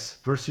the US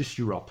versus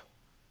Europe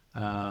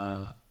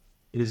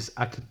is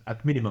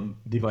at minimum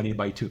divided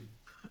by two.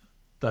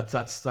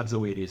 That's the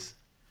way it is.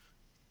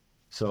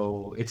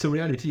 So it's a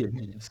reality.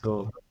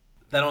 So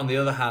Then on the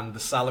other hand, the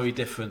salary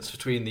difference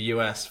between the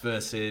US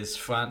versus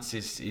France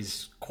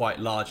is quite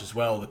large as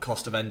well. The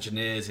cost of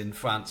engineers in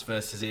France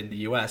versus in the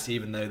US,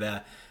 even though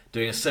they're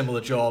doing a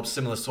similar job,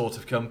 similar sort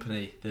of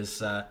company,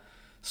 there's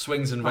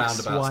swings and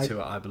that's roundabouts why, to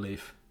it, I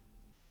believe.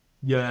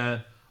 yeah,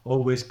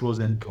 always pros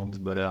and cons.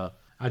 But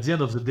at the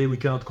end of the day, we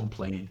cannot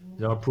complain.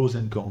 There are pros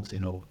and cons,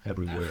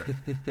 everywhere.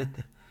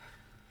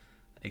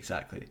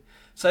 Exactly.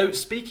 So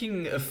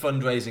speaking of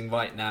fundraising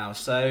right now,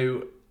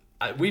 so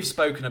we've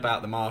spoken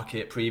about the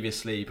market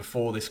previously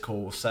before this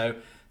call. So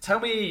tell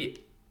me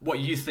what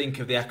you think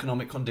of the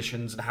economic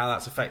conditions and how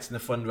that's affecting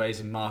the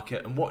fundraising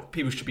market and what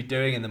people should be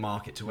doing in the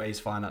market to raise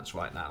finance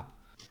right now.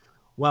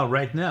 Well,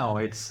 right now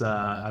it's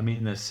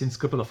since a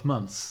couple of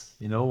months,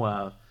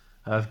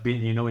 I've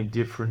been in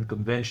different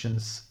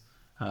conventions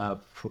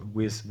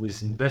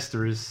with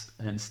investors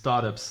and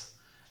startups,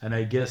 and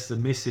I guess the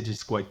message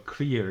is quite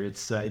clear.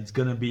 It's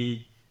gonna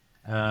be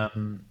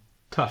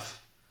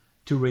tough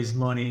to raise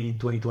money in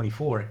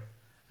 2024.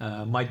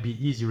 Might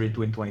be easier in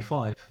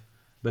 2025,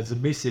 but the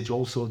message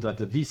also that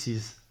the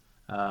VCs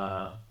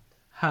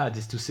had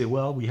is to say,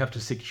 well, we have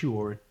to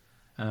secure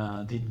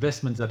the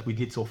investments that we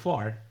did so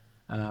far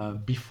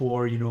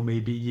before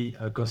maybe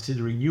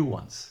considering new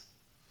ones.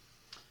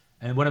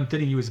 And what I'm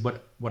telling you is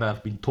what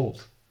I've been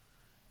told.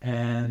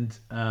 And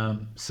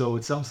so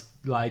it sounds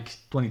like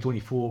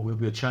 2024 will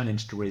be a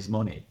challenge to raise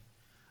money.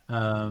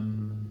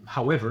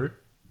 However,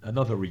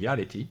 another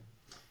reality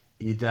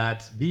is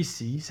that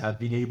VCs have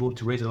been able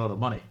to raise a lot of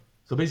money.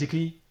 So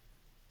basically,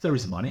 there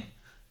is money.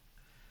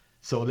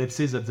 So let's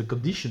say that the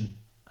condition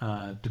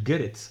to get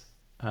it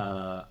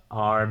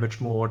are much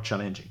more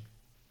challenging.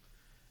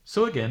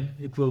 So again,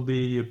 it will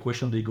be a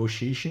question of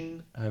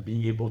negotiation,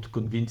 being able to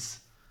convince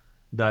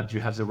that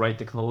you have the right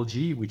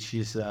technology, which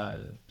is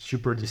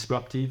super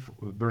disruptive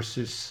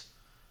versus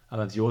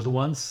the other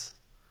ones,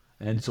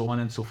 and so on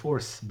and so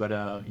forth. But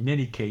in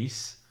any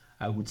case,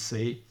 I would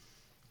say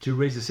to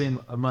raise the same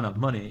amount of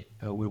money,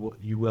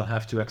 you will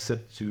have to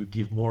accept to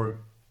give more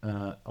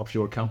of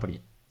your company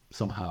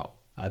somehow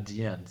at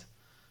the end.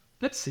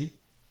 Let's see.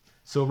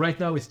 So right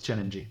now it's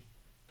challenging.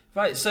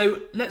 Right,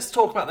 so let's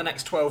talk about the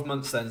next 12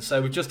 months then. So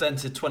we've just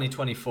entered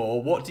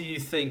 2024. What do you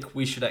think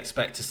we should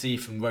expect to see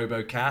from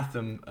Robocath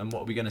and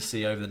what are we going to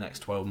see over the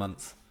next 12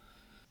 months?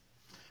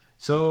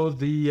 So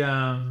the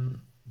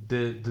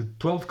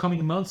 12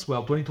 coming months,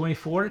 well,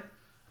 2024,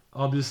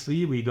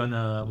 obviously we're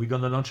gonna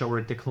launch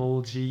our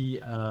technology.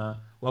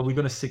 We're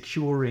gonna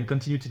secure and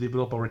continue to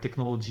develop our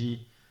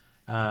technology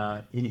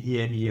in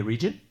EMEA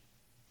region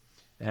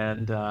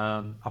and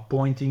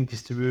appointing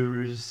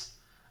distributors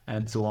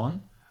and so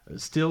on.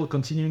 Still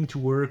continuing to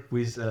work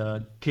with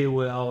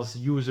KOLs,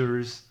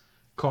 users,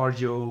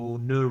 cardio,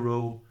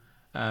 neuro,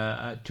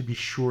 to be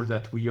sure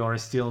that we are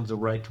still on the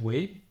right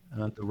way,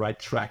 the right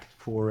track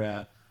for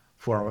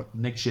our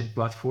next gen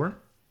platform,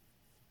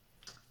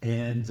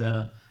 and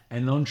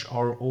launch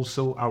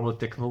our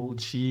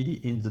technology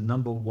in the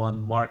number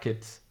one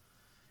market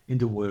in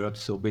the world.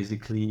 So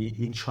basically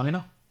in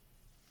China.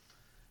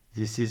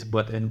 This is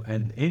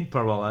and in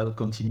parallel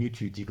continue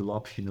to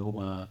develop,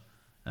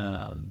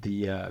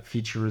 the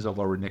features of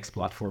our next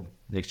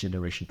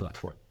generation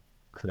platform,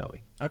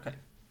 clearly. Okay.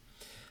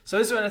 So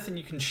is there anything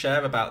you can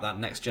share about that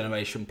next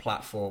generation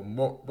platform?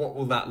 What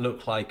will that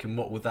look like and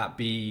what will that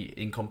be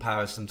in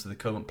comparison to the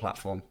current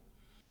platform?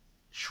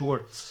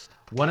 Sure.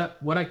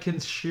 What I can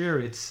share,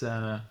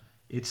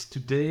 it's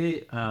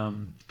today,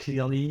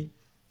 clearly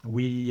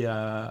we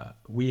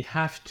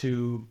have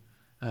to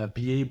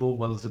be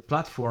able, the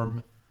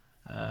platform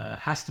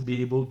has to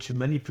be able to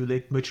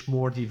manipulate much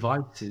more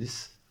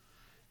devices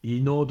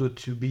in order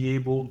to be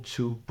able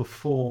to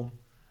perform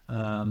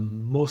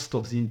most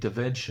of the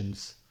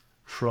interventions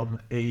from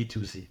A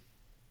to Z.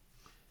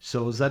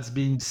 So that's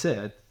being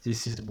said,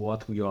 this is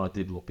what we are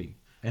developing.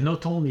 And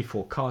not only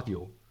for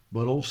cardio,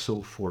 but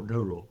also for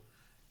neuro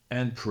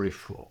and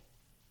peripheral.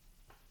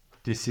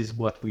 This is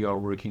what we are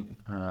working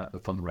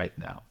upon right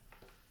now.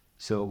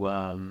 So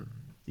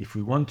if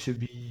we want to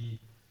be,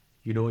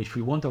 if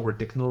we want our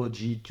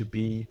technology to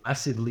be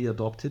massively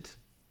adopted,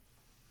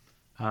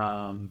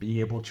 being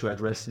able to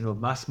address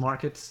mass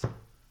markets,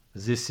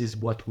 this is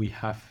what we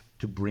have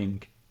to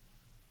bring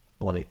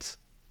on it.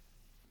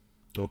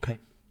 Okay.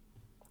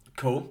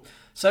 Cool.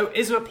 So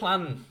is there a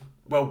plan?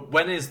 Well,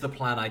 when is the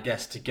plan, I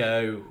guess, to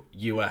go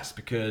US?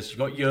 Because you've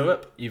got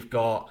Europe, you've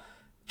got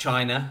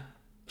China.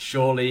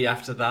 Surely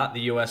after that,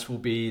 the US will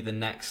be the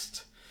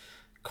next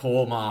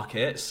core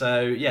market.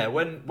 So yeah,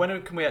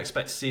 when can we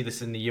expect to see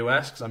this in the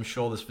US? Because I'm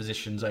sure there's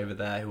physicians over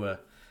there who are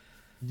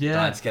dying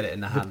Yeah, to get it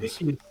in their the hands.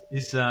 thing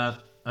is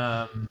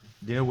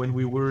when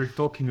we were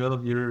talking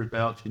earlier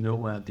about,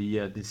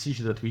 the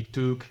decision that we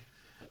took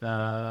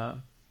uh,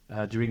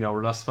 during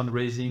our last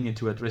fundraising and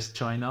to address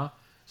China.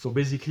 So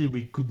basically,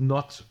 we could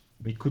not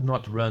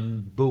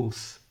run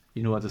both,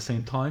 at the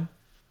same time,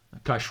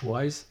 cash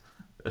wise.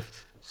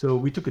 So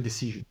we took a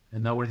decision,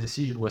 and our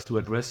decision was to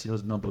address, the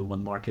number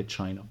one market,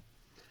 China.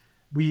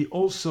 We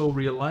also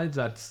realized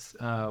that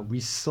we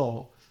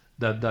saw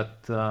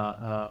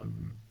that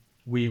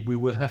we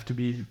will have to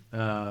be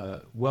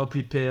well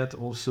prepared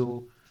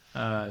also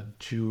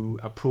to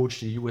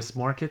approach the US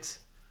market.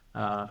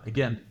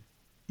 Again,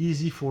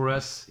 easy for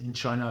us in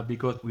China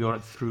because we are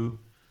through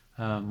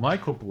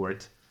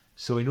microport.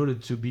 So in order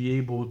to be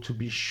able to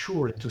be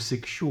sure to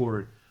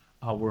secure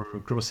our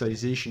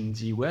commercialization in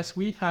the US,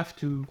 we have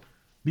to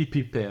be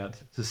prepared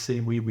the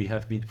same way we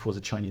have been for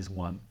the Chinese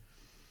one.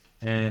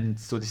 And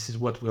so this is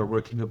what we are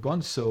working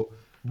upon. So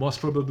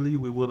most probably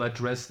we will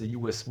address the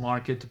US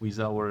market with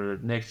our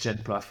next gen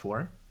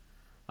platform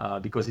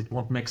because it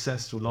won't make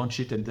sense to launch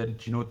it and then,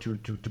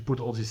 to put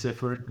all this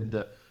effort and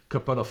a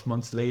couple of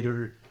months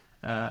later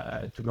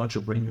to launch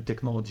a brand new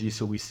technology.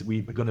 So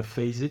we're going to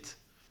phase it.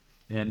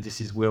 And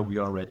this is where we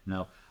are right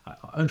now.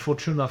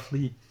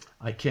 Unfortunately,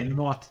 I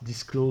cannot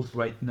disclose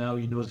right now,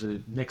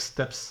 the next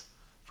steps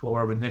for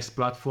our next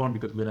platform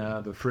because we're going to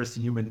have the first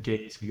human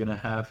case. We're going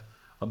to have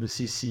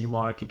obviously CE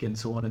marking and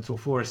so on and so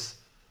forth.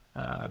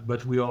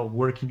 But we are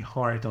working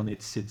hard on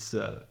it since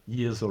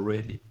years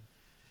already.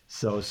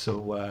 So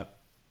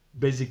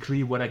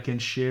basically what I can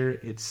share,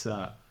 it's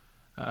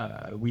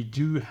we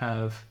do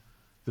have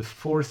the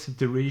fourth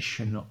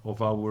iteration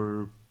of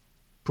our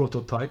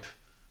prototype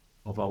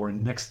of our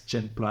next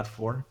gen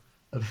platform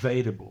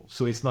available.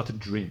 So it's not a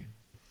dream.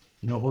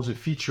 All the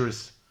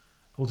features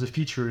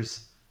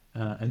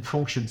and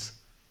functions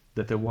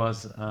that I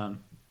was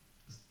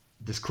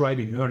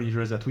describing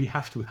earlier that we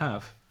have to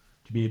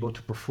be able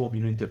to perform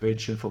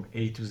intervention from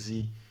A to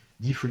Z,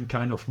 different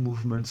kind of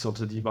movements of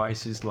the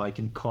devices, like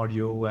in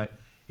cardio,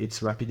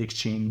 it's rapid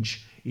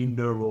exchange, in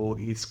neuro,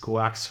 it's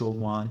coaxial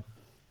one.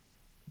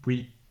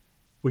 We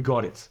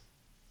got it.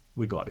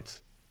 We got it.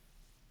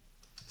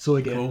 So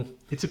again, Cool.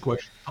 it's a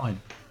question of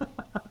time.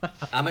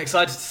 I'm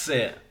excited to see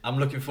it. I'm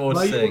looking forward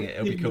to seeing it.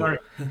 It'll be cool.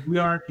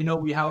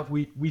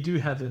 We do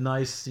have a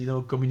nice,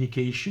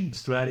 communication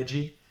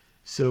strategy.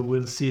 So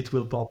we'll see it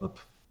will pop up.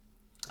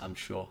 I'm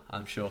sure.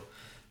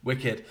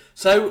 Wicked.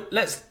 So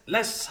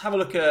let's have a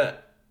look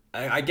at,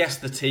 I guess,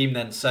 the team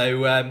then.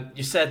 So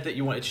you said that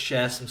you wanted to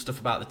share some stuff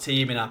about the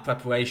team in our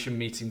preparation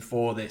meeting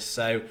for this.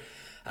 So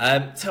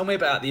tell me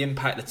about the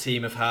impact the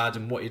team have had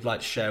and what you'd like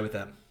to share with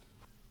them.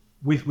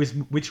 With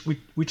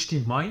which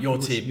team? Mine? Your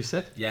team. You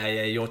said? Yeah,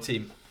 your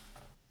team.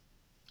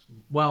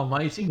 Well,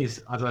 my team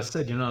is, as I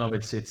said,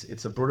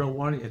 it's a broader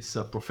one. It's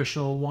a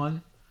professional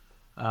one,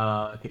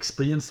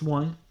 experienced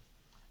one.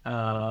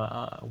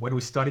 When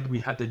we started, we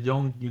had the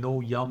young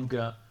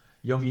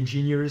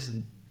engineers,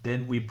 and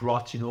then we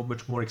brought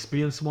much more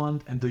experienced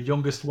one, and the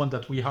youngest one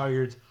that we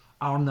hired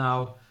are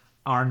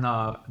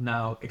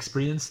now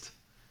experienced.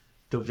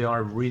 So they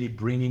are really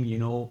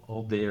bringing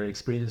all their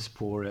experience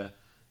to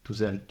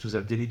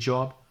their daily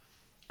job.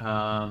 We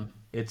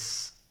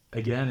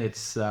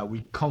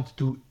can't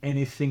do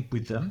anything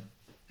with them.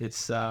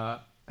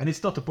 And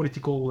it's not a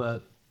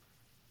political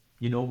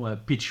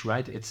pitch,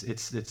 right? It's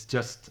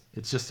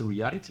just a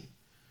reality.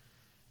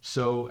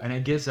 So, and I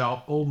guess they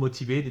are all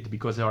motivated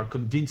because they are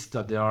convinced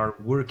that they are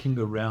working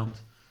around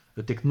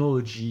a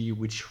technology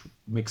which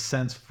makes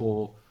sense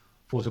for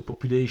the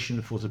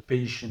population, for the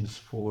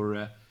patients,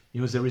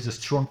 there is a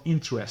strong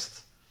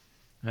interest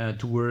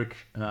to work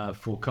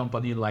for a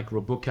company like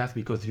Robocath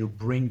because you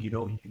bring,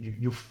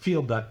 you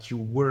feel that you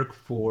work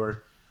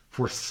for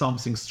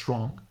something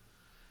strong.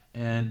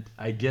 And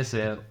I guess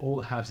they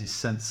all have this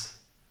sense.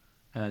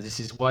 This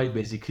is why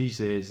basically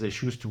they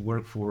choose to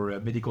work for a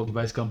medical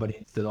device company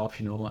instead of,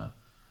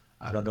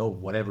 I don't know,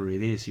 whatever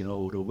it is,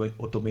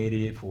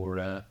 automotive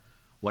or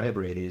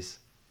whatever it is.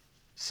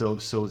 So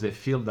they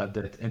feel that,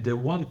 and they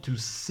want to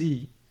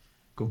see,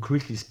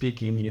 concretely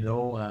speaking,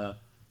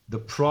 the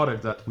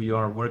product that we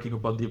are working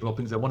upon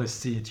developing. They want to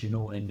see it,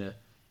 in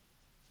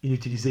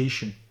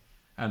utilization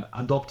and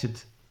adopted,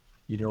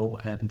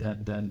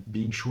 and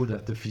being sure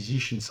that the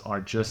physicians are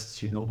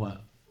just,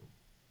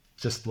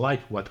 just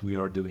like what we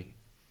are doing.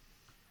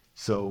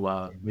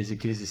 So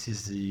basically, this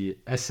is the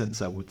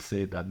essence, I would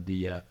say, that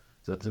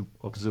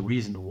of the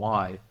reason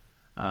why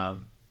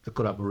the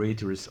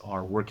collaborators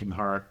are working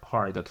hard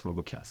at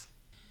Robocath.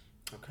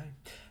 Okay,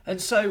 and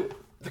so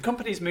the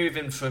company's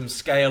moving from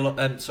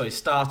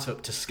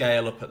startup to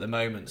scale up at the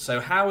moment.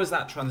 So how is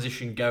that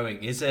transition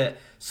going? Is it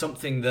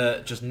something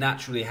that just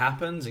naturally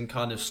happens and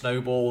kind of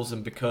snowballs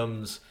and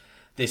becomes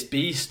this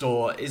beast,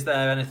 or is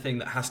there anything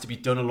that has to be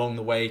done along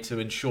the way to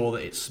ensure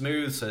that it's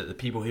smooth, so that the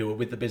people who were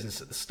with the business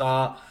at the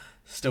start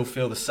still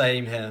feel the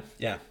same here?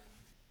 Yeah.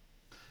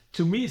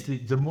 To me, it's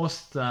the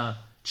most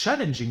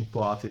challenging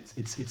part.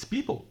 It's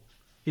people,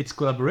 it's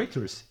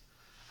collaborators,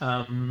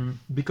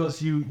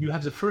 because you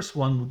have the first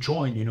one who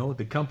joined,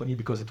 the company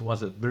because it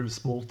was a very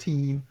small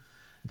team.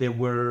 They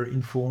were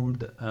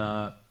informed.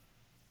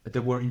 And they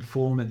were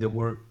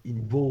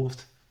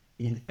involved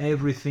in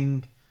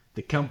everything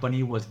the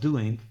company was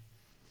doing.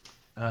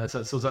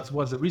 So that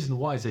was the reason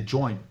why they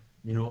joined,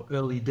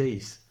 early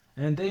days.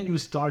 And then you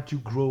start to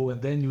grow,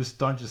 and then you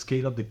start to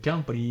scale up the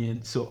company.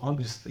 And so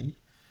obviously,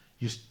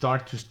 you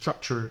start to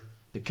structure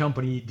the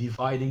company,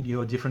 dividing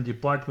different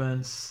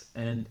departments,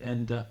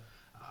 and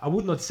I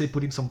would not say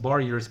putting some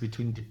barriers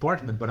between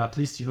department, but at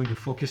least you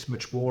focus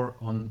much more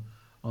on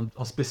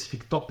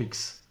specific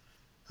topics.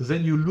 So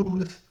then you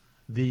lose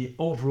the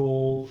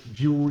overall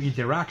view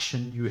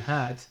interaction you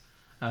had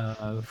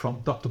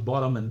from top to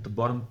bottom and to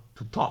bottom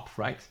to top,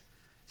 right?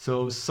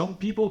 So some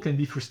people can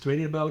be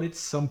frustrated about it.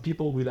 Some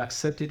people will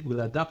accept it, will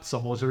adapt.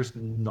 Some others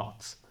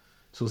not.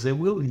 So they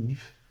will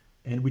leave,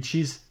 and which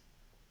is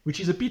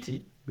a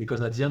pity, because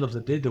at the end of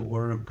the day they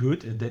were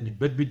good, and then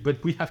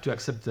but we have to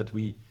accept that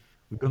we're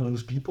gonna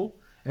lose people,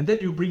 and then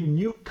you bring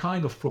new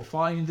kind of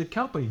profile in the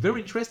company. Very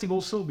interesting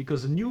also,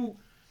 because the new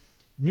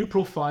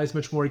profiles,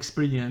 much more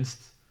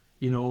experienced,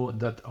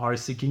 that are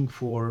seeking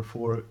for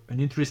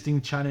an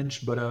interesting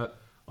challenge, but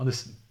on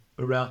this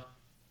around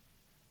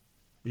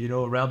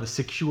around a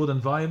secured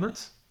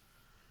environment.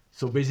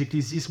 So basically,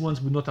 these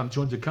ones would not have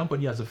joined the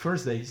company as the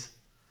first days,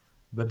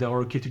 but they are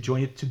okay to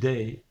join it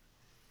today.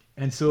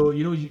 And so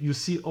you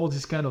see all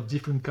this kind of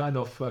different kind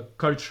of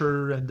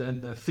culture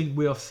and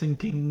way of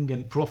thinking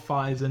and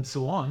profiles and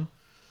so on.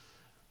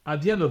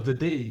 At the end of the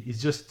day,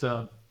 it's just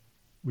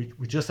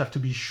we just have to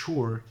be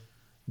sure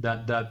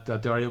that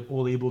they are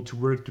all able to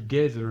work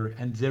together,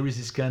 and there is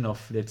this kind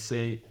of, let's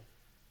say,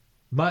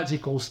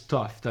 magical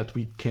stuff that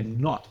we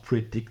cannot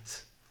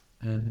predict,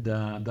 and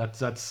that's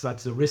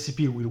the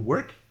recipe will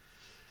work,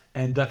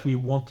 and that we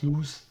won't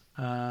lose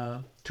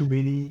too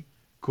many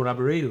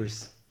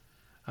collaborators.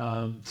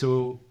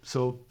 So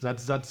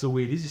that's the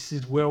way it is. This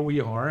is where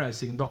we are. I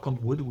think, knock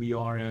on wood, we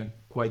are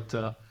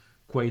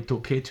quite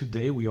okay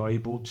today. We are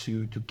able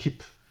to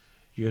keep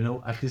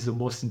at least the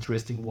most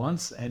interesting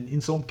ones, and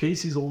in some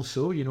cases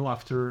also,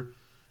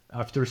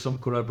 after some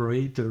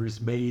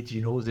collaborators made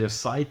their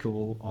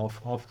cycle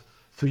of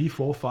 3,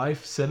 4,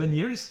 5, 7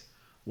 years,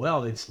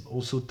 well, it's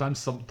also time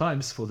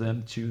sometimes for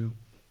them to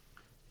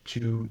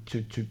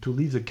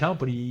leave the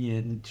company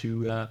and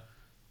to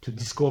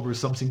discover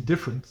something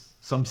different,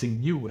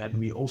 something new, and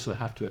we also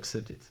have to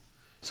accept it.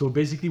 So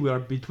basically, we are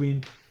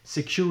between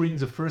securing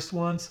the first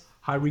ones,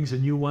 hiring the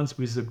new ones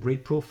with a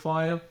great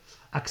profile,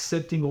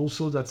 accepting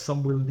also that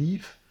some will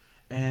leave,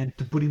 and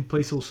to put in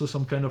place also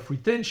some kind of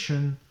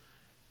retention.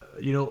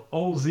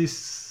 All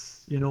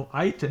these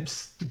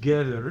items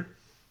together,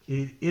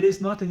 it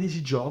is not an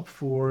easy job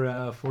for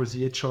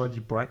the HR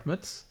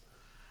departments,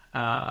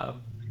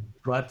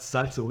 but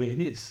that's the way it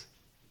is.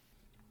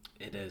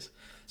 It is.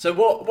 So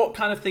what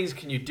kind of things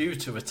can you do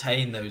to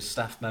retain those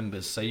staff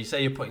members? So you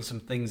say you're putting some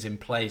things in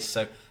place.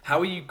 So how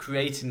are you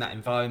creating that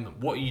environment?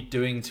 What are you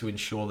doing to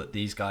ensure that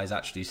these guys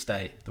actually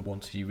stay, the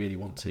ones who you really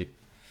want to?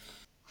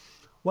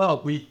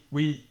 Well, we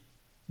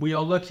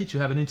are lucky to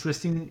have an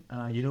interesting,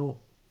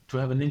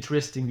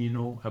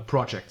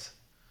 project,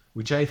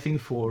 which I think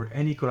for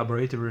any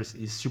collaborators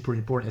is super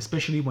important,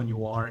 especially when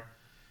you are,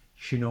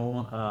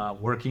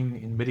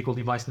 working in medical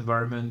device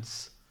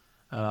environments,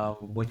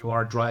 when you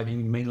are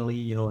driving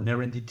mainly, an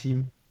R&D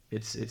team.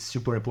 It's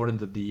super important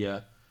that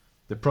the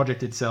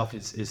project itself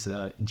is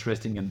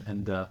interesting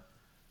and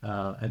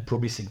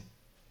promising.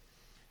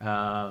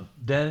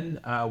 Then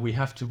we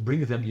have to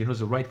bring them,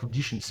 the right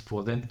conditions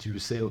for them to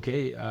say,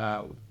 okay,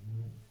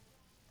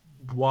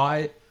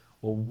 why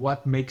or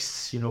what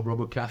makes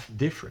Robocath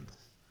different.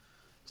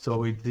 So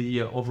with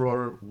the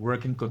overall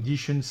working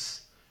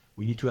conditions,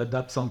 we need to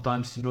adapt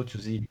sometimes, to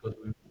the, because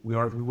we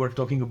were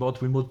talking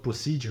about remote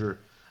procedure,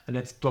 and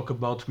let's talk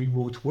about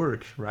remote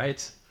work,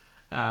 right?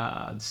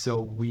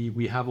 So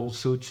we have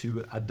also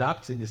to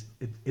adapt, and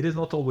it is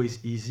not always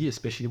easy,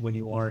 especially when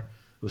you are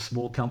a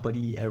small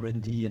company,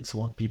 R&D, and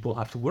so on. People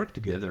have to work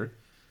together,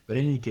 but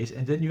in any case,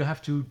 and then you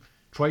have to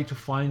try to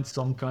find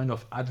some kind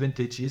of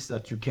advantages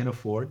that you can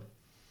afford.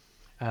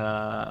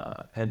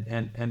 And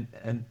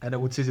I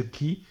would say the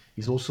key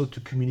is also to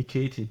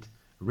communicate it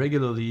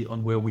regularly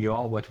on where we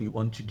are, what we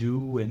want to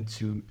do, and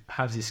to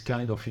have this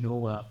kind of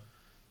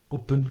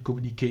open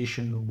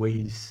communication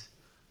ways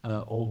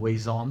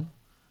always on.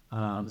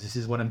 This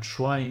is what I'm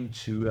trying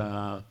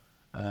to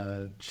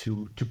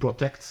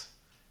protect.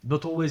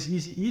 Not always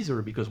easy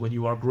either, because when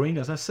you are growing,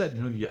 as I said,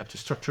 you have to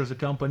structure the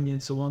company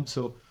and so on.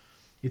 So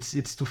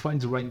it's to find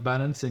the right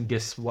balance, and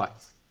guess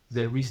what?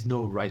 There is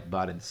no right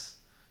balance.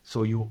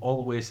 So you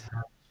always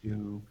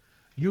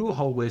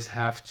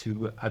have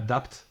to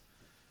adapt,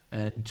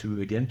 and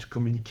to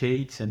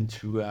communicate, and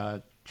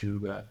to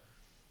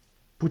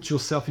put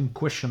yourself in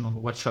question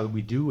on what shall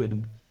we do,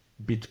 and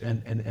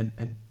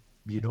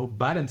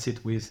balance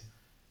it with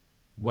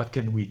what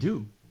can we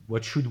do,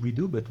 what should we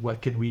do, but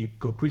what can we,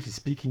 concretely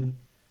speaking,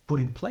 put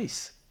in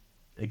place.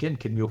 Again,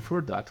 can we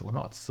afford that or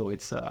not? So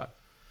it's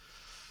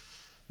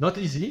not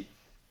easy,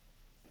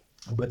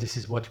 but this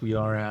is what we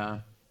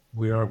are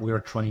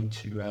trying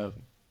to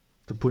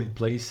put in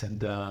place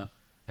and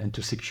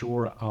to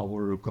secure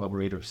our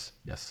collaborators.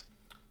 Yes.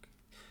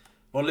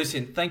 Well,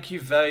 Lucien, thank you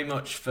very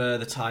much for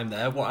the time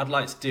there. What I'd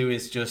like to do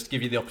is just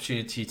give you the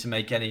opportunity to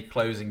make any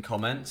closing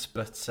comments.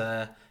 But is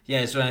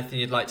there anything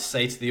you'd like to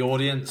say to the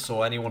audience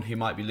or anyone who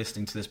might be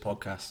listening to this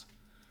podcast?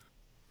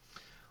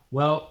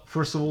 Well,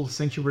 first of all,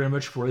 thank you very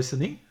much for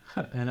listening,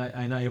 and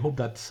I hope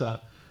that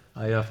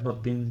I have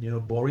not been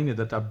boring, and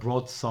that I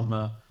brought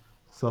some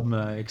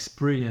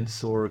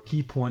experience or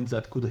key points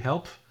that could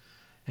help.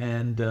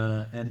 And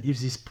if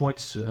these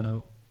points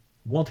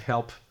won't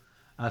help,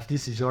 at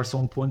least if there are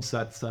some points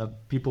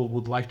that people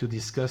would like to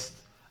discuss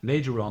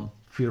later on,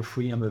 feel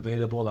free. I'm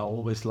available. I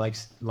always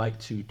like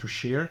to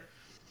share.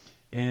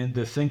 And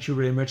thank you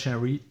very much,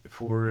 Henry,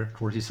 for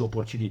this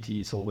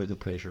opportunity. It's always a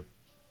pleasure.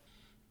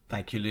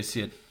 Thank you,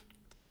 Lucien.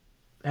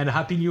 And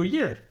Happy New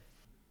Year.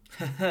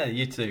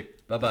 You too.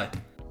 Bye-bye.